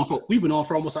 we've been on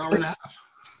for almost an hour and a half.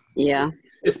 Yeah.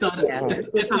 It's not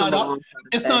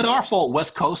our fault,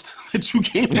 West Coast, that you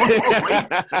came on.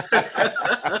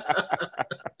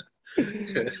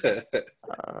 Man,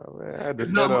 I had to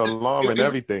set an alarm and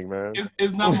everything, man.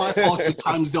 It's not my fault your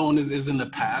time zone is in the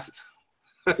past.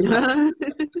 Oh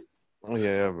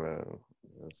yeah, man.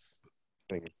 I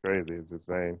think it's crazy. It's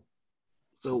insane.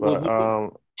 So, but,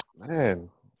 man,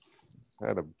 I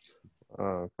had a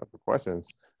couple of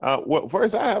questions.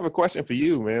 First, I have a question for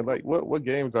you, man. Like, what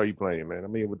games are you playing, man? I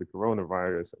mean, with the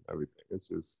coronavirus and everything, it's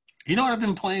just. You know what I've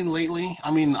been playing lately?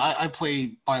 I mean, I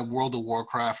play by World of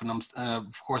Warcraft, and I'm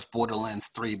of course Borderlands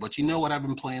 3. But you know what I've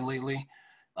been playing lately?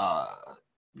 I've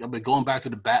been going back to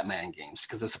the Batman games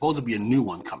because there's supposed to be a new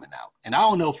one coming out, and I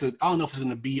don't know if it's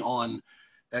going to be on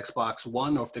Xbox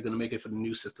One or if they're going to make it for the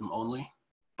new system only.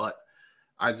 But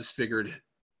I just figured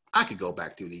I could go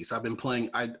back through these. I've been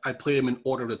playing. I play them in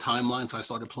order of the timeline, so I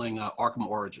started playing Arkham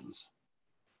Origins.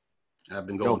 I've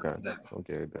been going through that.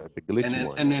 Okay, the glitchy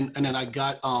one. And then I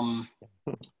got Arkham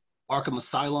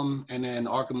Asylum and then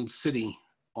Arkham City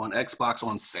on Xbox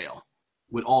on sale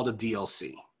with all the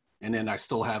DLC. And then I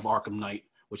still have Arkham Knight,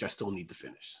 which I still need to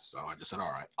finish. So I just said,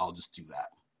 all right, I'll just do that.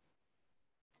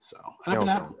 So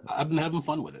I've been having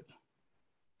fun with it,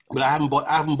 but I haven't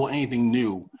bought anything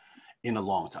new in a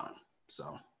long time.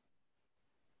 So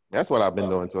that's what I've been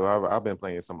doing too. I've been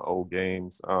playing some old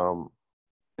games.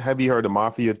 Have you heard of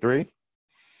Mafia 3?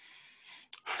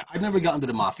 I never got into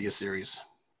the Mafia series.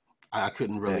 I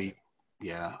couldn't really.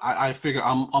 Yeah, I figure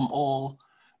I'm all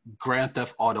Grand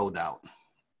Theft Auto'd out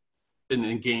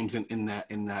in games in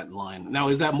that line. Now,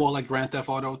 is that more like Grand Theft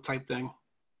Auto type thing?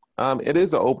 It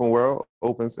is an open world,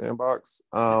 open sandbox.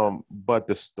 But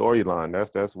the storyline,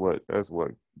 that's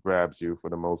what grabs you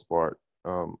for the most part.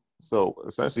 So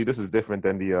essentially, this is different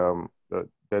than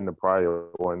the prior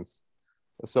ones.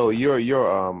 So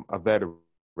you're a veteran.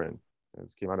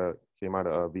 It came out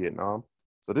of Vietnam.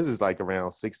 So this is like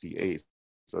around 68.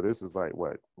 So this is like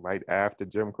what, right after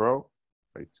Jim Crow,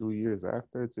 like 3 years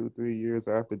after Jim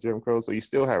Crow. So you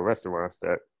still have restaurants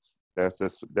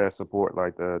that support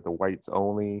like the whites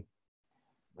only.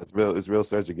 It's real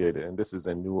segregated, and this is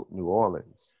in New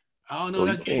Orleans. Oh no, so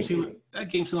that game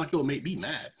seems like it will make me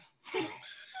mad.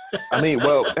 I mean,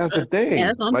 well, that's the thing.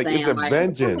 Yeah, like, it's a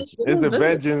vengeance. It's a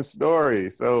vengeance story.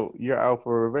 So you're out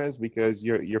for revenge because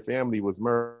your family was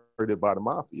murdered by the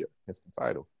mafia. It's the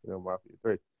title, Mafia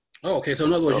 3. Oh, okay. So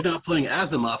in other words, you're not playing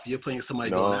as a mafia. You're playing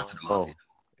somebody going after the mafia.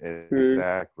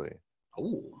 Exactly.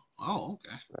 Oh,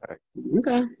 okay.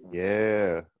 Okay.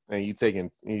 Yeah, and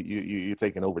you're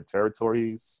taking over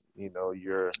territories.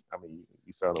 You're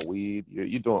selling weed.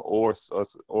 You're doing all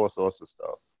sorts of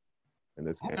stuff. in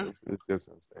this case. It's just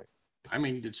insane. I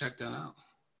may need to check that out.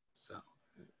 So,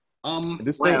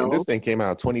 this thing came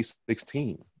out in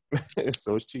 2016,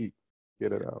 so it's cheap.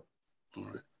 Get it out. All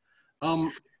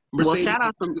right. Well, shout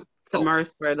out to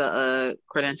Merce for the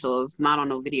credentials. Not on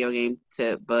no video game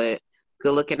tip, but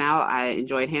good looking out. I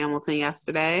enjoyed Hamilton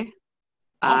yesterday.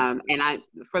 And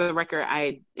for the record,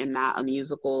 I am not a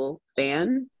musical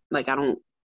fan. Like, I don't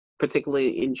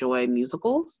particularly enjoy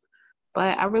musicals,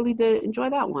 but I really did enjoy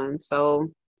that one. So,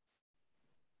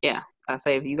 yeah, I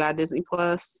say if you got Disney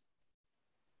Plus,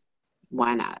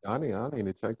 why not? I need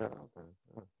to check that out then.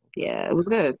 Yeah, it was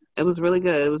good. It was really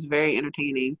good. It was very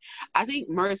entertaining. I think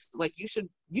Merce, like, you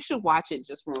should watch it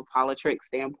just from a politics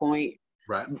standpoint,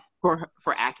 right? For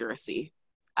accuracy.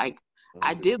 I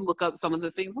did look up some of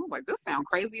the things. I was like, this sounds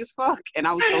crazy as fuck, and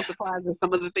I was so surprised that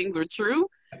some of the things were true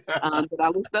that I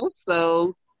looked up.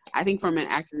 So I think from an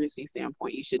accuracy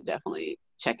standpoint, you should definitely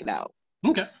check it out.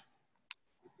 Okay,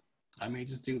 I may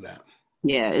just do that.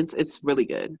 Yeah, it's really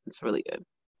good. It's really good.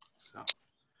 So,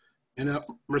 and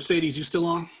Mercedes, you still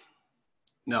on?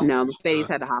 No, Mercedes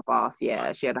had to hop off.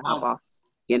 Yeah, she had to hop off,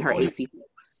 getting her AC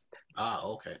fixed.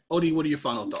 Okay. Odie, what are your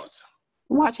final thoughts?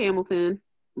 Watch Hamilton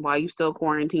while you still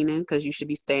quarantining, because you should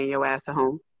be staying your ass at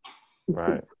home.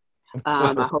 Right.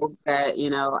 I hope that,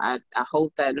 I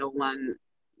hope that no one,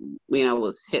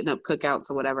 was hitting up cookouts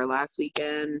or whatever last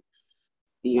weekend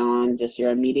beyond just your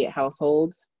immediate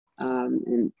household,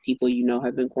 and people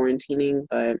have been quarantining,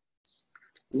 but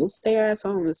we'll stay our ass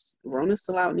home. Rona's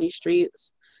still out in these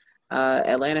streets.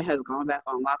 Atlanta has gone back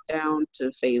on lockdown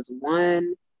to phase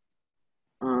 1.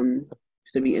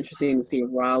 Should be interesting to see if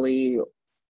Raleigh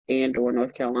or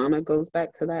North Carolina goes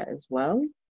back to that as well.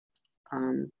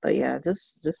 But yeah,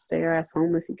 just stay your ass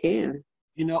home if you can.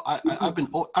 I've been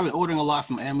ordering a lot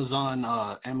from Amazon.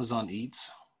 Amazon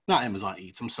Eats, not Amazon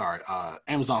Eats. I'm sorry,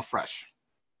 Amazon Fresh.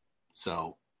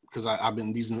 So because I've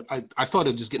been using, I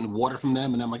started just getting water from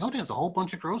them, and I'm like, oh, there's a whole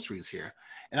bunch of groceries here,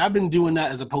 and I've been doing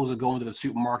that as opposed to going to the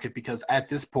supermarket, because at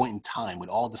this point in time, with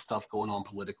all the stuff going on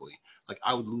politically, like,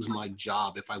 I would lose my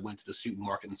job if I went to the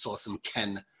supermarket and saw some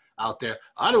Ken out there.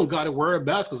 I don't got to worry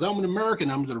about it because I'm an American.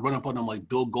 I'm just going to run up on them like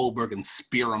Bill Goldberg and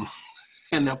spear him.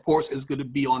 And of course, it's going to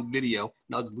be on video.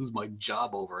 And I'll just lose my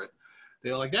job over it.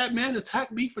 They're like, that man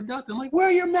attacked me for nothing. I'm like,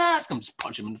 wear your mask. I'm just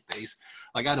punching him in the face.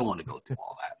 Like, I don't want to go through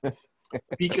all that.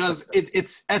 Because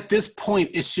it's at this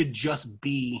point, it should just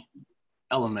be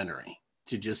elementary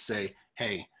to just say,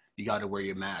 hey, you got to wear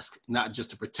your mask, not just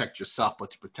to protect yourself, but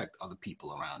to protect other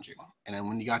people around you. And then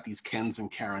when you got these Kens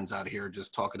and Karens out here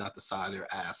just talking out the side of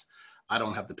their ass, I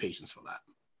don't have the patience for that.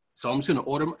 So I'm just going to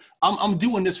order. I'm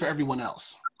doing this for everyone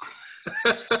else.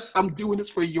 I'm doing this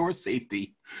for your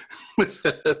safety,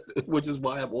 which is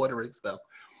why I'm ordering stuff.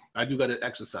 I do got to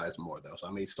exercise more, though. So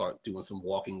I may start doing some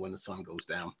walking when the sun goes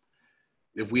down.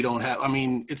 If we don't have,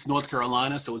 it's North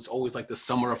Carolina, so it's always like the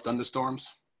summer of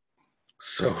thunderstorms.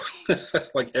 So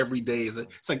like every day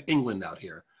it's like England out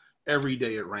here. Every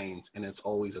day it rains and it's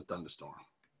always a thunderstorm.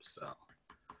 So,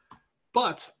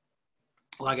 but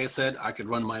like I said, I could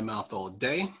run my mouth all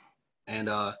day, and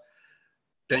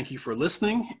thank you for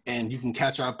listening. And you can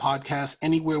catch our podcast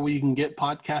anywhere where you can get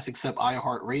podcasts except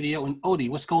iHeartRadio. And Odie,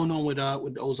 what's going on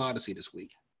with O's Odyssey this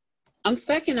week? I'm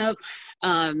stacking up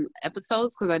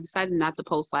episodes because I decided not to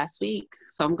post last week.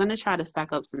 So I'm going to try to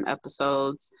stack up some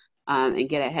episodes and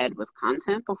get ahead with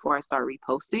content before I start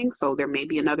reposting. So there may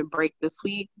be another break this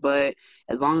week, but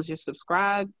as long as you're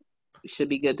subscribed, you should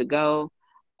be good to go.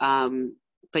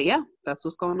 But yeah, that's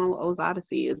what's going on with O's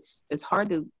Odyssey. It's hard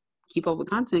to keep up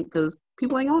with content because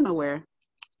people ain't going nowhere.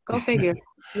 Go figure.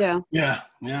 Yeah.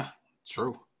 Yeah.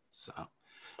 True. So.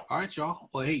 All right, y'all.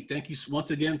 Well, hey, thank you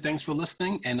once again. Thanks for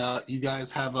listening. And you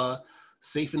guys have a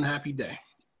safe and happy day.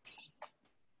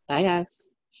 Bye, guys.